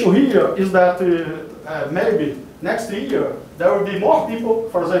motivation here is that maybe next year there will be more people,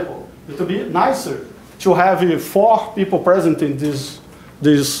 for example. It will be nicer to have 4 people present in this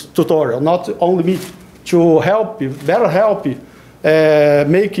tutorial, not only me, to help, better help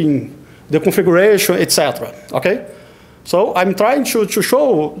making the configuration, etc. Okay? So I'm trying to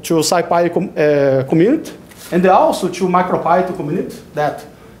show to SciPy community and also to MicroPython community that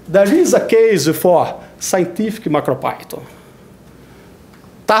there is a case for scientific MicroPython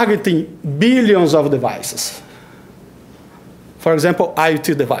targeting billions of devices. For example,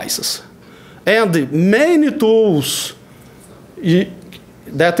 IoT devices. And many tools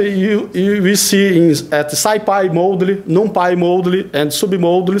that we see at SciPy module, NumPy module, and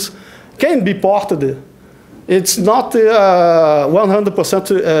submodules can be ported. It's not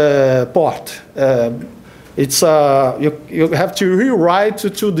 100% port. It's you have to rewrite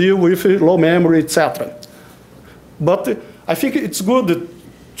to deal with low memory, etc. But I think it's good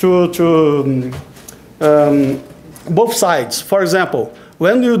to both sides. For example,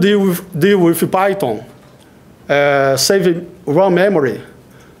 when you deal with Python, saving raw memory,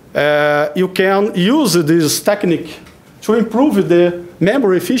 you can use this technique to improve the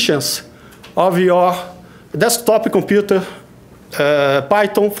memory efficiency of your desktop computer,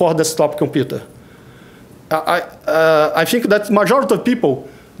 Python for desktop computer. I think that majority of people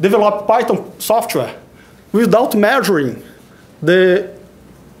develop Python software without measuring the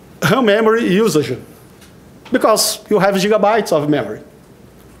RAM memory usage, because you have gigabytes of memory.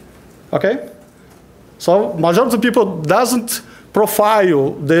 Okay? So majority of people doesn't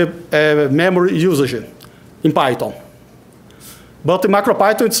profile the memory usage in Python. But in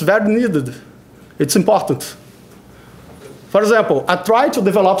MicroPython, it's very needed. It's important. For example, I tried to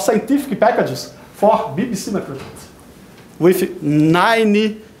develop scientific packages for BBC microcontrollers with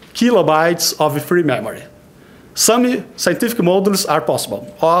 90 kilobytes of free memory. Some scientific modules are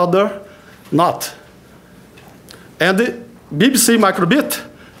possible, other not. And the BBC microbit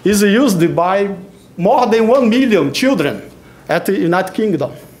is used by more than 1 million children at the United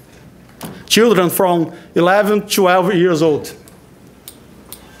Kingdom. Children from 11 to 12 years old.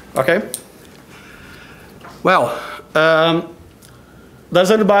 Okay? Well,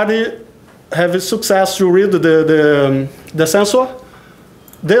 does anybody have a success to read the sensor?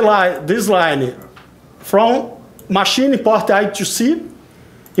 This line from machine import I2C,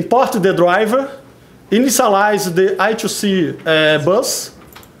 import the driver, initialize the I2C bus.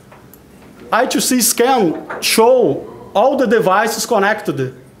 I2C scan show all the devices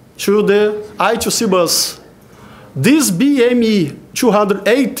connected to the I2C bus. This BME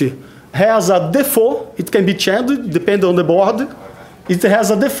 280 has a default, it can be changed depending on the board. It has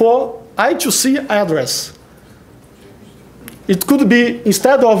a default I2C address. It could be,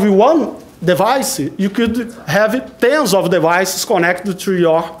 instead of one device, you could have tens of devices connected to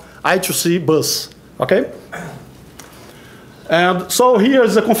your I2C bus, okay? And so here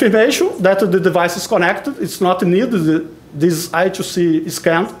is a confirmation that the device is connected. It's not needed, this I2C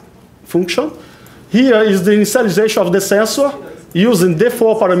scan function. Here is the initialization of the sensor using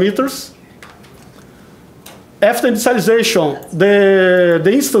default parameters. After initialization,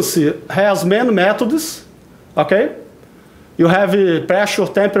 the instance has many methods, okay? You have pressure,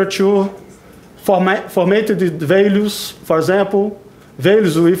 temperature, formatted values, for example,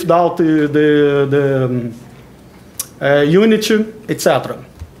 values without the unit, etc.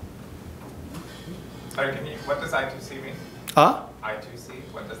 Sorry, what does I2C mean? I2C,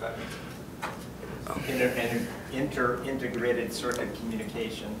 what does that mean? Integrated circuit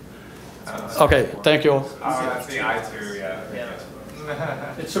communication. Okay, thank you. Oh, that's the I2,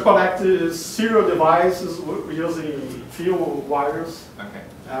 yeah. It's to connect serial devices using few wires. Okay.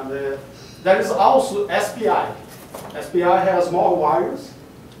 And there is also SPI. SPI has more wires,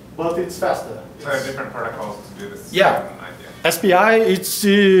 but it's faster. So there are different protocols to do this. Yeah. Idea. SPI, it's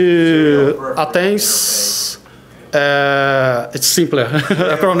attains, it's simpler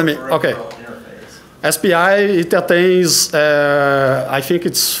acronym. Okay. SPI, it attains, I think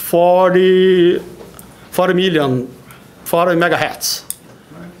it's 40 megahertz.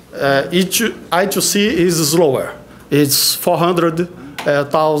 Each I2C is slower. It's 400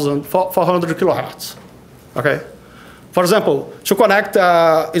 kilohertz. Okay. For example, to connect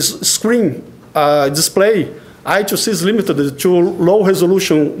a screen display, I2C is limited to low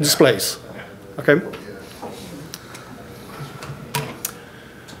resolution displays. Okay.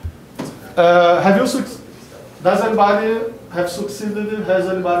 Does anybody has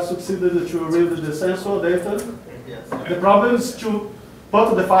anybody succeeded to read the sensor data? Yes. The problem is to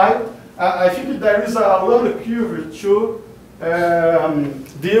put the file. I think there is a learning curve to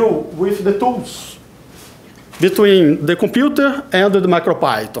deal with the tools between the computer and the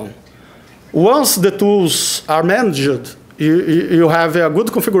MicroPython. Once the tools are managed, you have a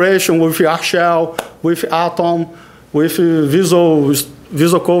good configuration with R Shell, with Atom, with Visual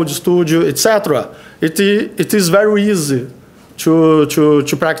Code Studio, etc. It is very easy to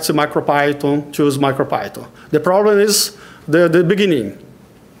practice MicroPython, to use MicroPython. The problem is the beginning,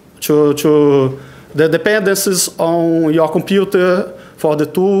 to the dependencies on your computer for the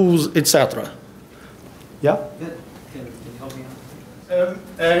tools, etc. Yeah? Good. Can you help me out?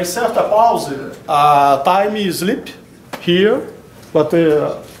 Insert a pause, time sleep here, but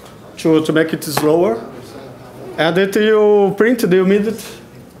to make it slower. And it you print the immediate,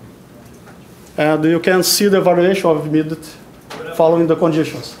 and you can see the variation of immediate following the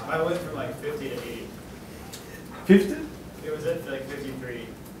conditions. I went from like 50 to 80. 50? It was at like 53,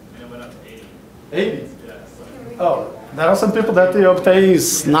 and it went up to 80. 80? Yeah. So. Oh, there are some people that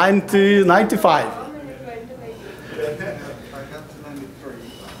obtains 90, 95. I got to 93.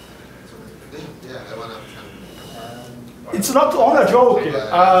 Yeah, I went up 10. It's not only a joke.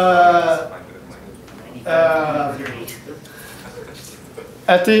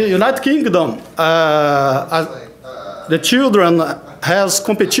 At the United Kingdom, the children has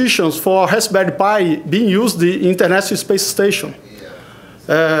competitions for Raspberry Pi being used in International Space Station.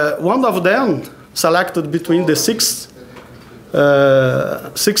 One of them, selected between the six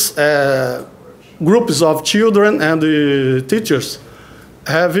groups of children and teachers,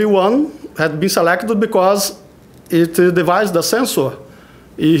 had been selected because it devised a sensor.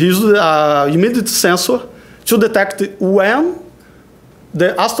 It used an immediate sensor to detect when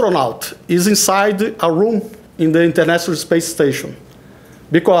the astronaut is inside a room in the International Space Station.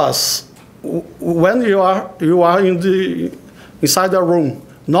 Because when you are inside a room,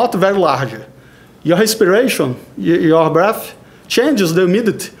 not very large, your respiration, your breath, changes the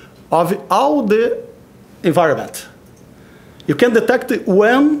humidity of all the environment. You can detect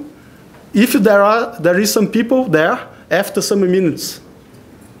when, if there is some people there after some minutes.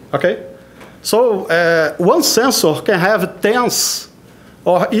 Okay? So one sensor can have tens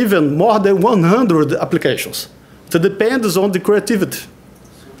or even more than 100 applications. It depends on the creativity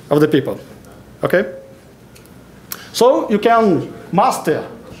of the people. Okay? So you can master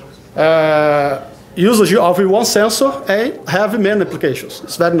usage of one sensor and have many applications.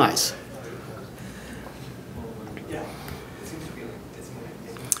 It's very nice.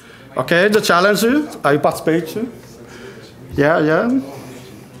 Okay, the challenge, I participate. Yeah.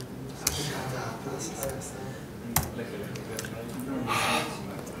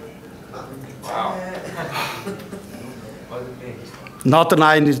 Not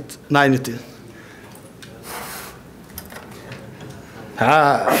 90.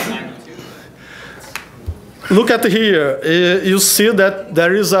 Look at here. You see that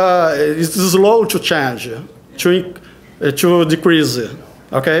there is it's slow to change, to decrease.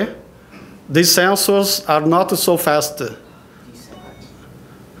 Okay, these sensors are not so fast.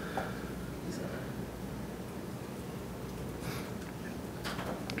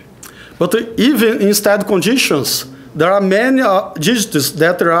 But even in steady conditions, there are many digits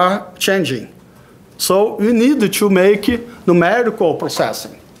that are changing. So we need to make numerical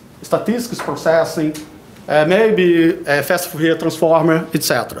processing, statistics processing, maybe a fast Fourier transformer,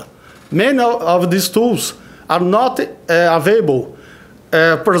 etc. Many of these tools are not available.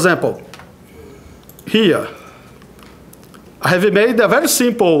 For example, here, I have made a very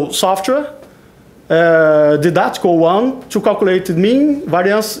simple software, didactical one, to calculate mean,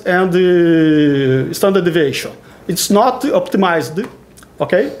 variance, and standard deviation. It's not optimized,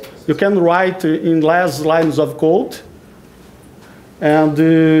 okay? You can write in less lines of code. And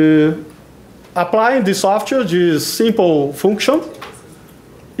applying the software, this simple function,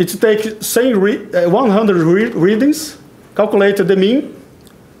 it takes 100 readings, calculate the mean,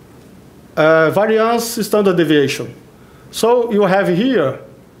 variance, standard deviation. So you have here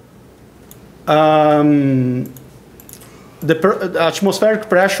the atmospheric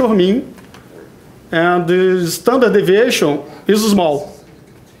pressure mean, and the standard deviation is small.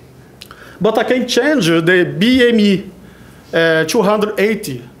 But I can change the BME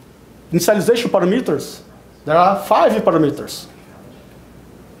 280 initialization parameters. There are 5 parameters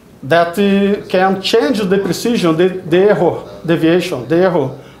that can change the precision, the error deviation, the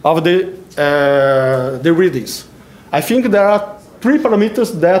error of the readings. I think there are 3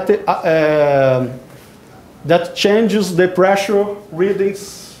 parameters that changes the pressure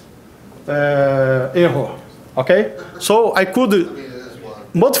readings error. Okay, so I could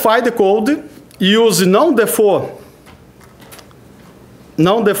modify the code, use non-default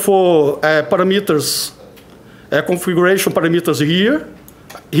parameters, configuration parameters here.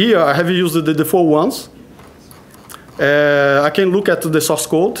 Here I have used the default ones. I can look at the source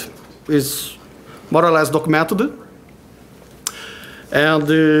code. It's more or less documented. And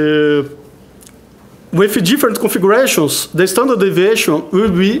with different configurations, the standard deviation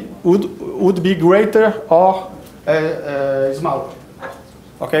would be greater or smaller.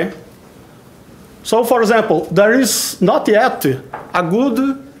 Okay? So, for example, there is not yet a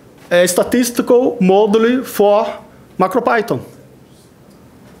good statistical model for MicroPython.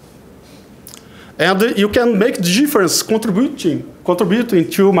 And you can make the difference contributing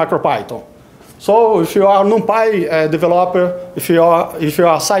to MicroPython. So if you are a NumPy developer, if you are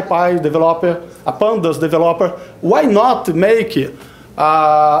a SciPy developer, a Pandas developer, why not make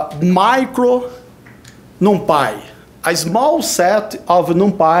a micro NumPy, a small set of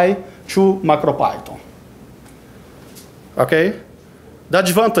NumPy to MicroPython? Okay? The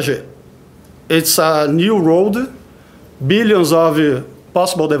advantage, it's a new road, billions of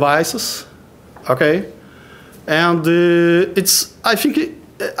possible devices, okay? And I think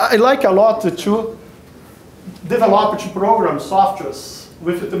I like a lot to develop, to program softwares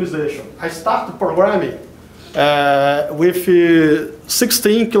with optimization. I started programming with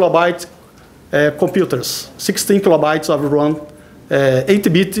 16 kilobyte computers, 16 kilobytes of RAM 8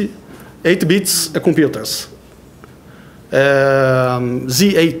 bits computers,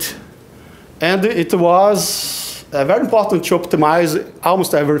 Z8. And it was very important to optimize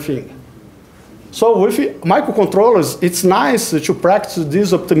almost everything. So with microcontrollers, it's nice to practice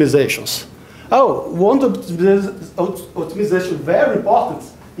these optimizations. Oh, one optimization very important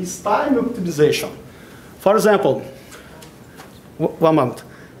is time optimization. For example, one moment.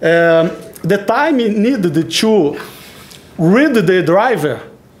 The time needed to read the driver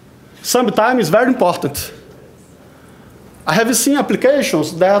sometimes is very important. I have seen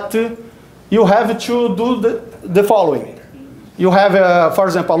applications that you have to do the following. You have, for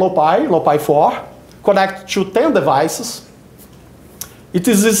example, a low pi 4, connect to 10 devices. It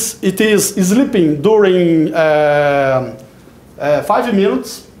is sleeping during 5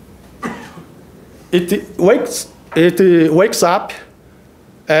 minutes. It wakes up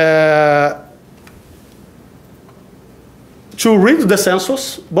to read the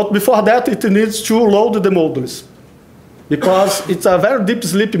sensors, but before that it needs to load the modules. Because it's a very deep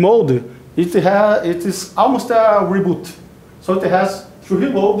sleep mode, it is almost a reboot. So it has to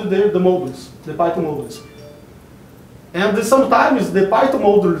reload the modules, the Python modules. And sometimes the Python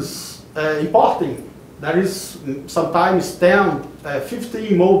modules importing, there is sometimes 10,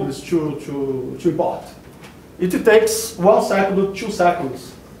 15 modules to import. It takes 1 second, 2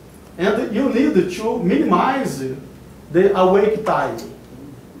 seconds. And you need to minimize the awake time.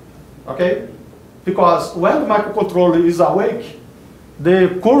 Okay? Because when the microcontroller is awake,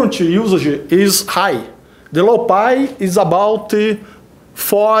 the current usage is high. The low pi is about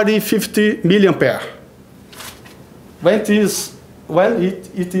 40, 50 milliampere. When it is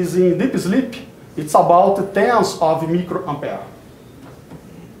in deep sleep, it's about tens of microampere.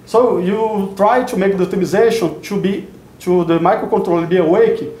 So you try to make the optimization to the microcontroller be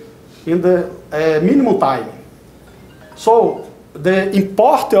awake in the minimum time. So the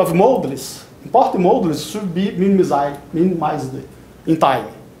import of modules, should be minimized in time.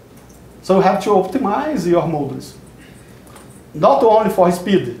 So you have to optimize your modules, not only for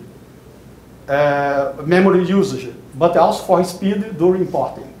speed, memory usage, but also for speed during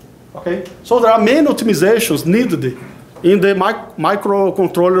importing. Okay? So there are many optimizations needed in the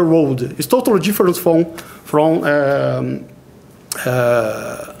microcontroller world. It's totally different from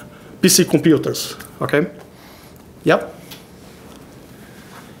PC computers. Okay? Yep.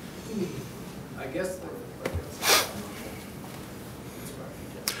 I guess.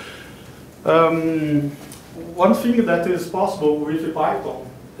 One thing that is possible with Python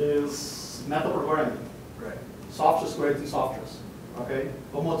is metaprogramming. Right. Softwares creating softwares, okay?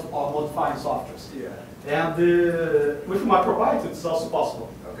 Or modifying softwares. Yeah. And with MicroPython, it's also possible.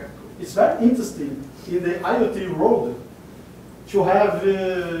 Okay. It's very interesting in the IoT world to have,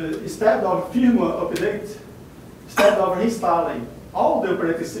 instead of firmware update, instead of installing all the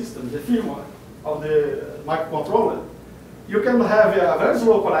operating system, the firmware of the microcontroller, you can have a very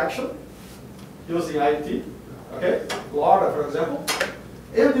slow connection using IoT, okay? LoRa, for example,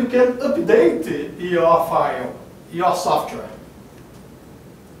 and you can update your file, your software,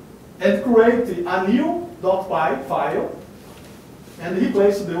 and create a new .py file and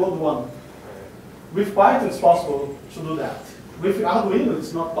replace the old one. With Python, it's possible to do that. With Arduino,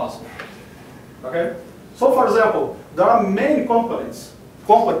 it's not possible. Okay? So, for example, there are many companies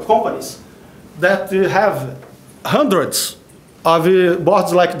that have hundreds of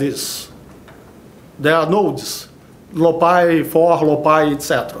boards like this. There are nodes, low pi, 4, low pi,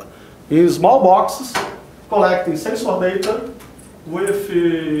 etc. In small boxes, collecting sensor data with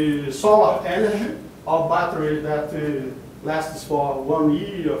solar energy or battery that lasts for 1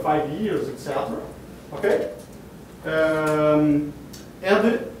 year, 5 years, etc. Okay? And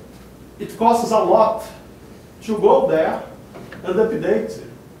it costs a lot to go there and update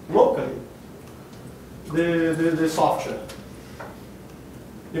locally the software.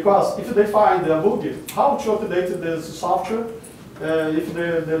 Because if they find a bug, how to update the software if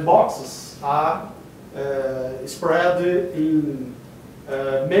the boxes are spread in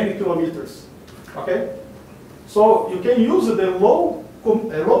many kilometers, okay? So you can use the low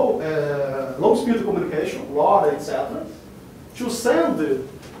speed communication, LoRa, etc., to send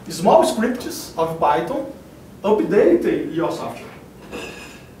small scripts of Python updating your software.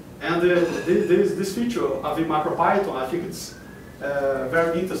 And this feature of MicroPython, I think it's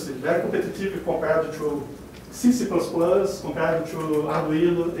very interesting, very competitive compared to C++, compared to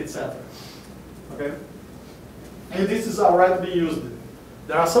Arduino, etc. Okay? And this is already being used.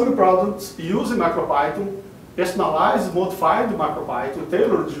 There are some products using MicroPython, personalized, modified MicroPython,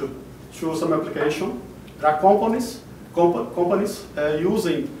 tailored to some application. There are companies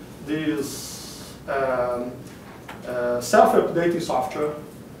using this self-updating software,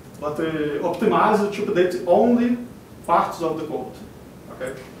 but optimized to update only parts of the code.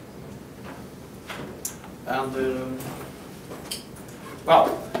 Okay. And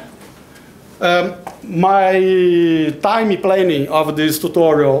my time planning of this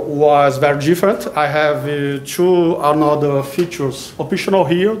tutorial was very different. I have two another features optional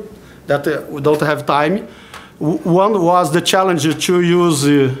here that we don't have time. One was the challenge to use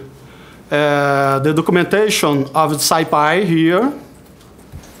the documentation of SciPy here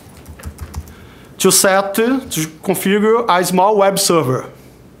to configure a small web server.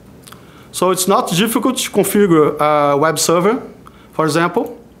 So it's not difficult to configure a web server, for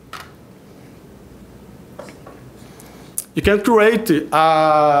example. You can create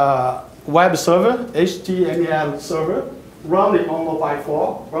a web server, HTML server, running on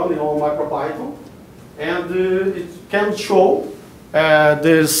MicroPython, running on MicroPython, and it can show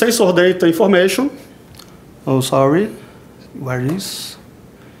the sensor data information. Oh, sorry, where is?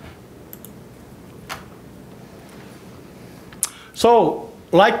 So,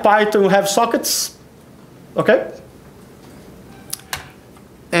 like Python, we have sockets, okay?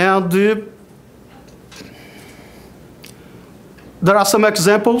 And there are some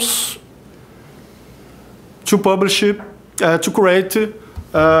examples to publish, to create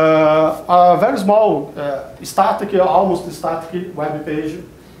a very small, static, almost static web page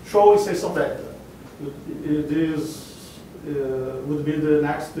showing sensor data. This would be the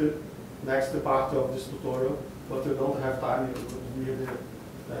next part of this tutorial, but we don't have time. It would be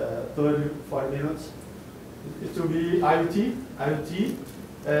 30, 40 minutes. It will be IoT,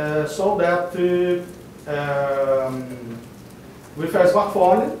 so that with a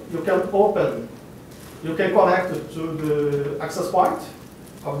smartphone, you can connect it to the access point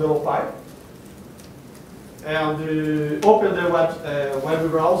of the LoPy and open the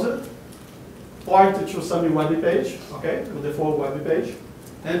web browser, point it to some web page, okay, to the full web page,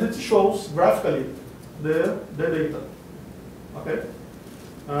 and it shows graphically the data, okay.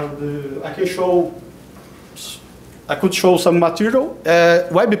 And I could show some material.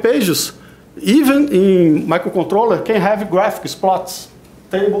 Web pages, even in microcontroller, can have graphics, plots,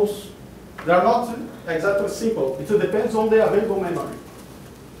 tables. They are not exactly simple. It depends on the available memory.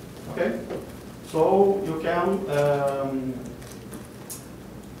 Okay? So you can,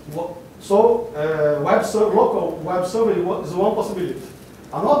 local web server is one possibility.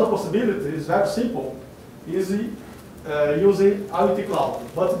 Another possibility is very simple, easy, using IoT cloud,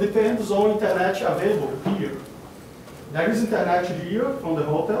 but it depends on internet available here. There is internet here from the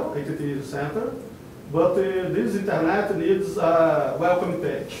hotel, ATT center, but this internet needs a welcome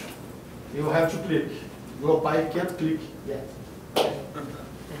page. You have to click. LoPy can't click yet.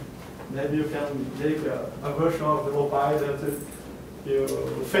 Maybe you can make a version of the LoPy that you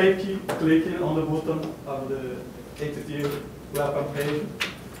fake clicking on the button of the ATT welcome page.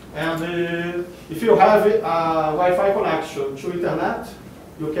 And if you have a Wi-Fi connection to internet,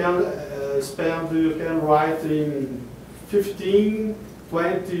 you can write in 15,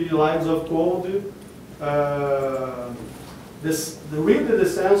 20 lines of code, read the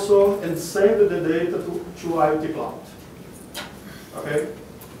sensor and send the data to IoT cloud. Okay?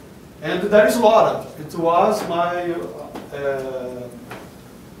 And there is LoRa. It was my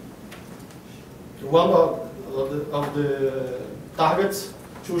one of the targets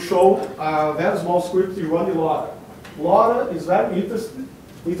to show a very small script running LoRa. LoRa is very interesting.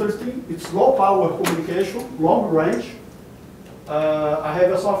 It's low power communication, long range. I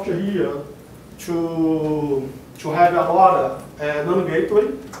have a software here to have a LoRa nano gateway,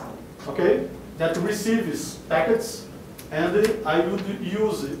 okay, that receives packets, and I would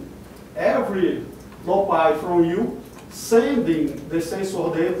use every LoPy from you sending the sensor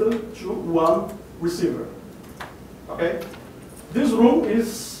data to one receiver. Okay, this room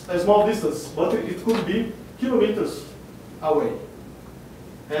is a small distance, but it could be kilometers away,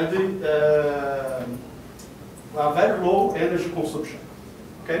 and a very low energy consumption.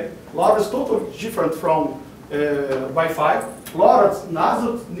 Okay, LoRa is totally different from Wi-Fi. LoRa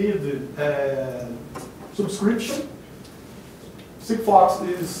doesn't need subscription. Sigfox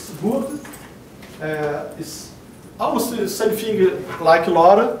is good. It's almost the same thing like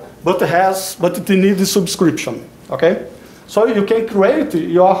LoRa, but it needs subscription. Okay, so you can create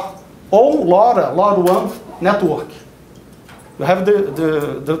your own LoRa 1 network. You have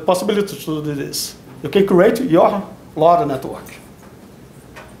the possibility to do this. You can create your LoRa network.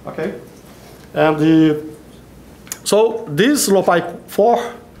 Okay, and so this LoPy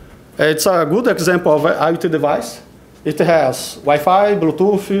 4, it's a good example of an IoT device. It has Wi-Fi,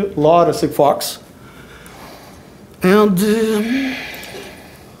 Bluetooth, LoRa, Sigfox, and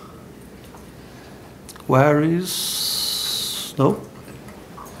Where is, no?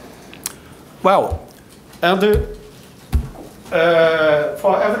 Well, and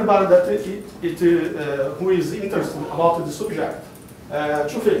for everybody that who is interested about the subject,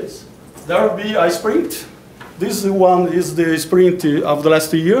 two things. There will be a sprint. This one is the sprint of the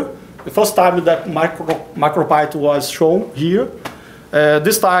last year. The first time that MicroPython was shown here.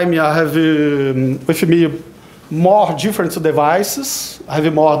 This time I have with me more different devices. I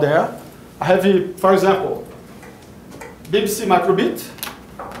have more there. I have, for example, BBC microbit,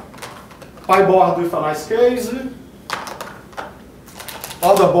 Pi board with a nice case,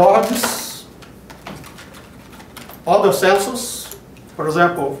 other boards, other sensors. For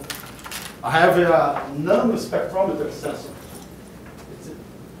example, I have a nanospectrometer sensor.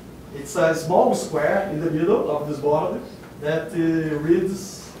 It's a small square in the middle of this board that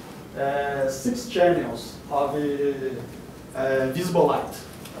reads 6 channels of visible light.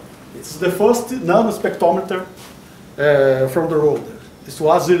 It's the first nanospectrometer from the world. This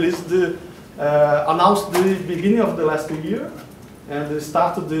was released, announced the beginning of the last year, and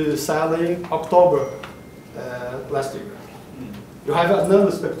started selling October last year. You have a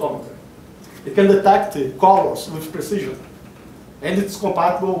nanospectrometer. It can detect colors with precision, and it's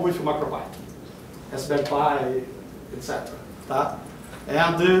compatible with MicroPython, SciPy, etc.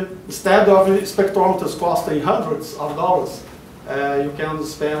 And instead of spectrometers costing hundreds of dollars, you can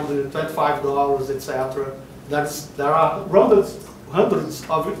spend $25, etc. There are hundreds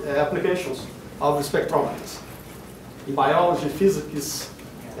of applications of spectrometers in biology, physics,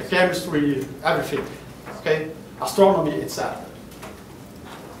 chemistry, everything. Okay, astronomy, etc.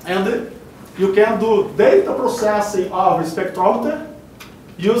 And you can do data processing of spectrometer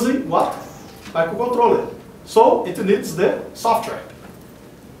using what? Microcontroller. So it needs the software.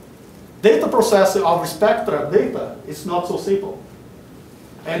 Data processing of spectra data is not so simple,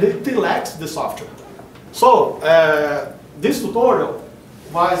 and it lacks the software. So this tutorial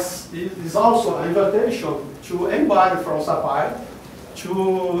is also an invitation to anybody from SciPy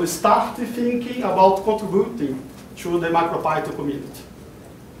to start thinking about contributing to the MicroPython community.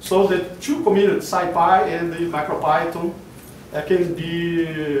 So the two communities, SciPy and the MicroPython,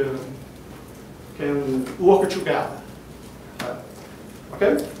 can work together.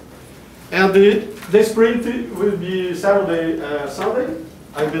 Okay? And the sprint will be Saturday, Sunday.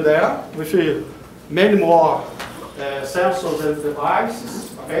 I'll be there with many more sensors and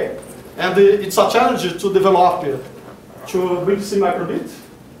devices. Okay? And it's a challenge to develop, to BBC microbit,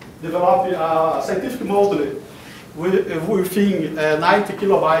 develop a scientific model within 90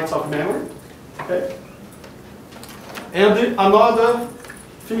 kilobytes of memory. Okay? And another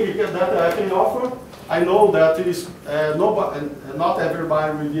thing that I can offer, I know that it is not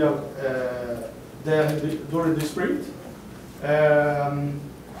everybody will be there during the sprint.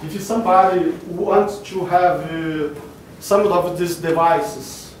 If somebody wants to have some of these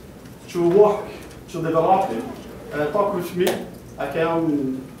devices to work, to develop it, talk with me. I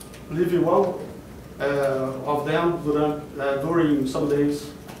can leave you one of them during some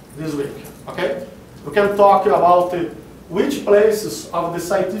days this week. Okay? We can talk about which places of the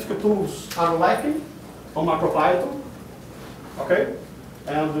scientific tools are lacking on MicroPython. Okay?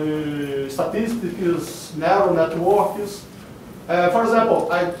 And statistics, neural networks. For example,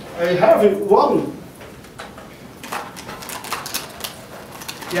 I have one.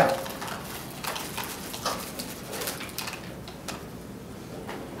 Yeah.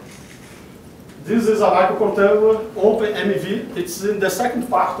 This is a microcontroller, OpenMV. It's in the second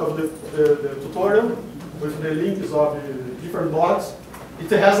part of the tutorial with the links of different boards. It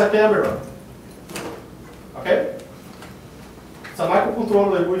has a camera. Okay? It's a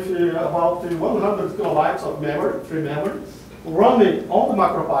microcontroller with about 100 kilobytes of memory, free memory, running on the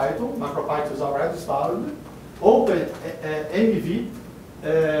MicroPython. MicroPython is already started. OpenMV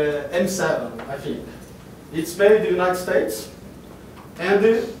M7, I think. It's made in the United States. And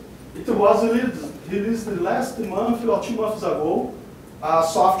it was released last month or 2 months ago, a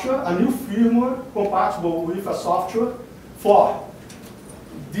software, a new firmware compatible with a software for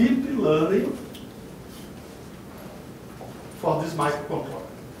deep learning for this microcontroller.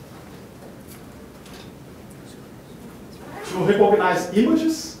 To recognize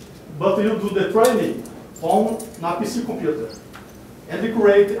images, but you do the training on a PC computer. And you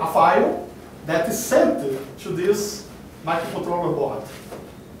create a file that is sent to this microcontroller board.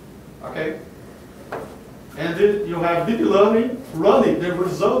 Okay? And you have deep learning running, the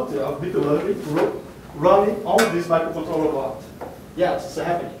result of deep learning running on this microcontroller board. Yes, it's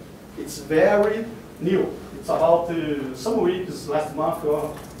happening. It's very new. It's about some weeks, last month,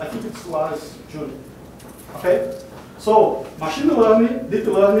 or I think it was June. Okay? So, machine learning, deep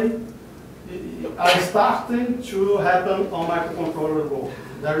learning, are starting to happen on microcontroller board.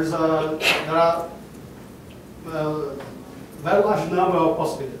 There are very large number of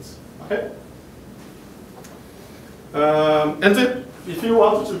possibilities. Okay. And if you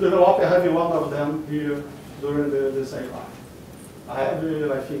want to develop, I have one of them here during the SciPy. I have,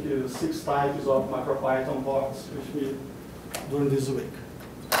 I think, 6 types of MicroPython boards with me during this week.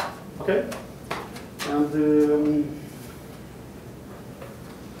 Okay? And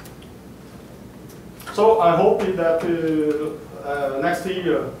so I hope that next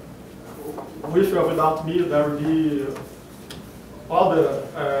year, with or without me, there will be other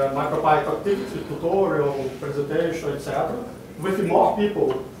MicroPython activity, tutorial, presentation, etc., with more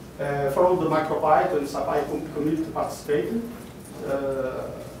people from the MicroPython and SciPy community participating.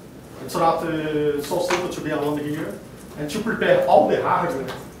 It's not so simple to be alone here and to prepare all the hardware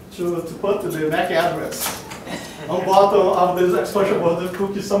to put the MAC address on bottom of this expansion board that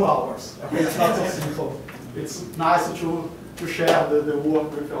took some hours. Okay, it's not so simple. It's nice to share the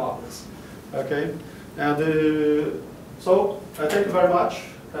work with others. Okay, and so thank you very much.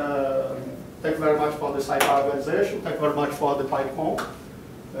 Thank you very much for the SciPy organization. Thank you very much for the PyCon.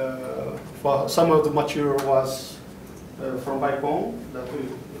 For some of the material was from PyCon that we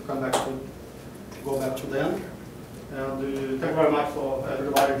come back to go back to them. And thank you very much for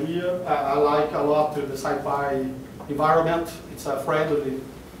everybody here. I like a lot the SciPy environment. It's a friendly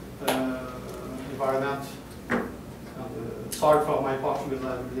environment. And, sorry for my Portuguese,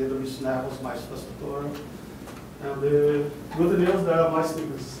 I little bit nervous, mais tutorial. And good news, there are my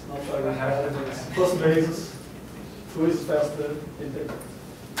speakers. Not sure I have first basis, who is faster in the.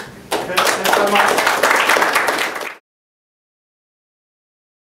 Okay, thanks very much.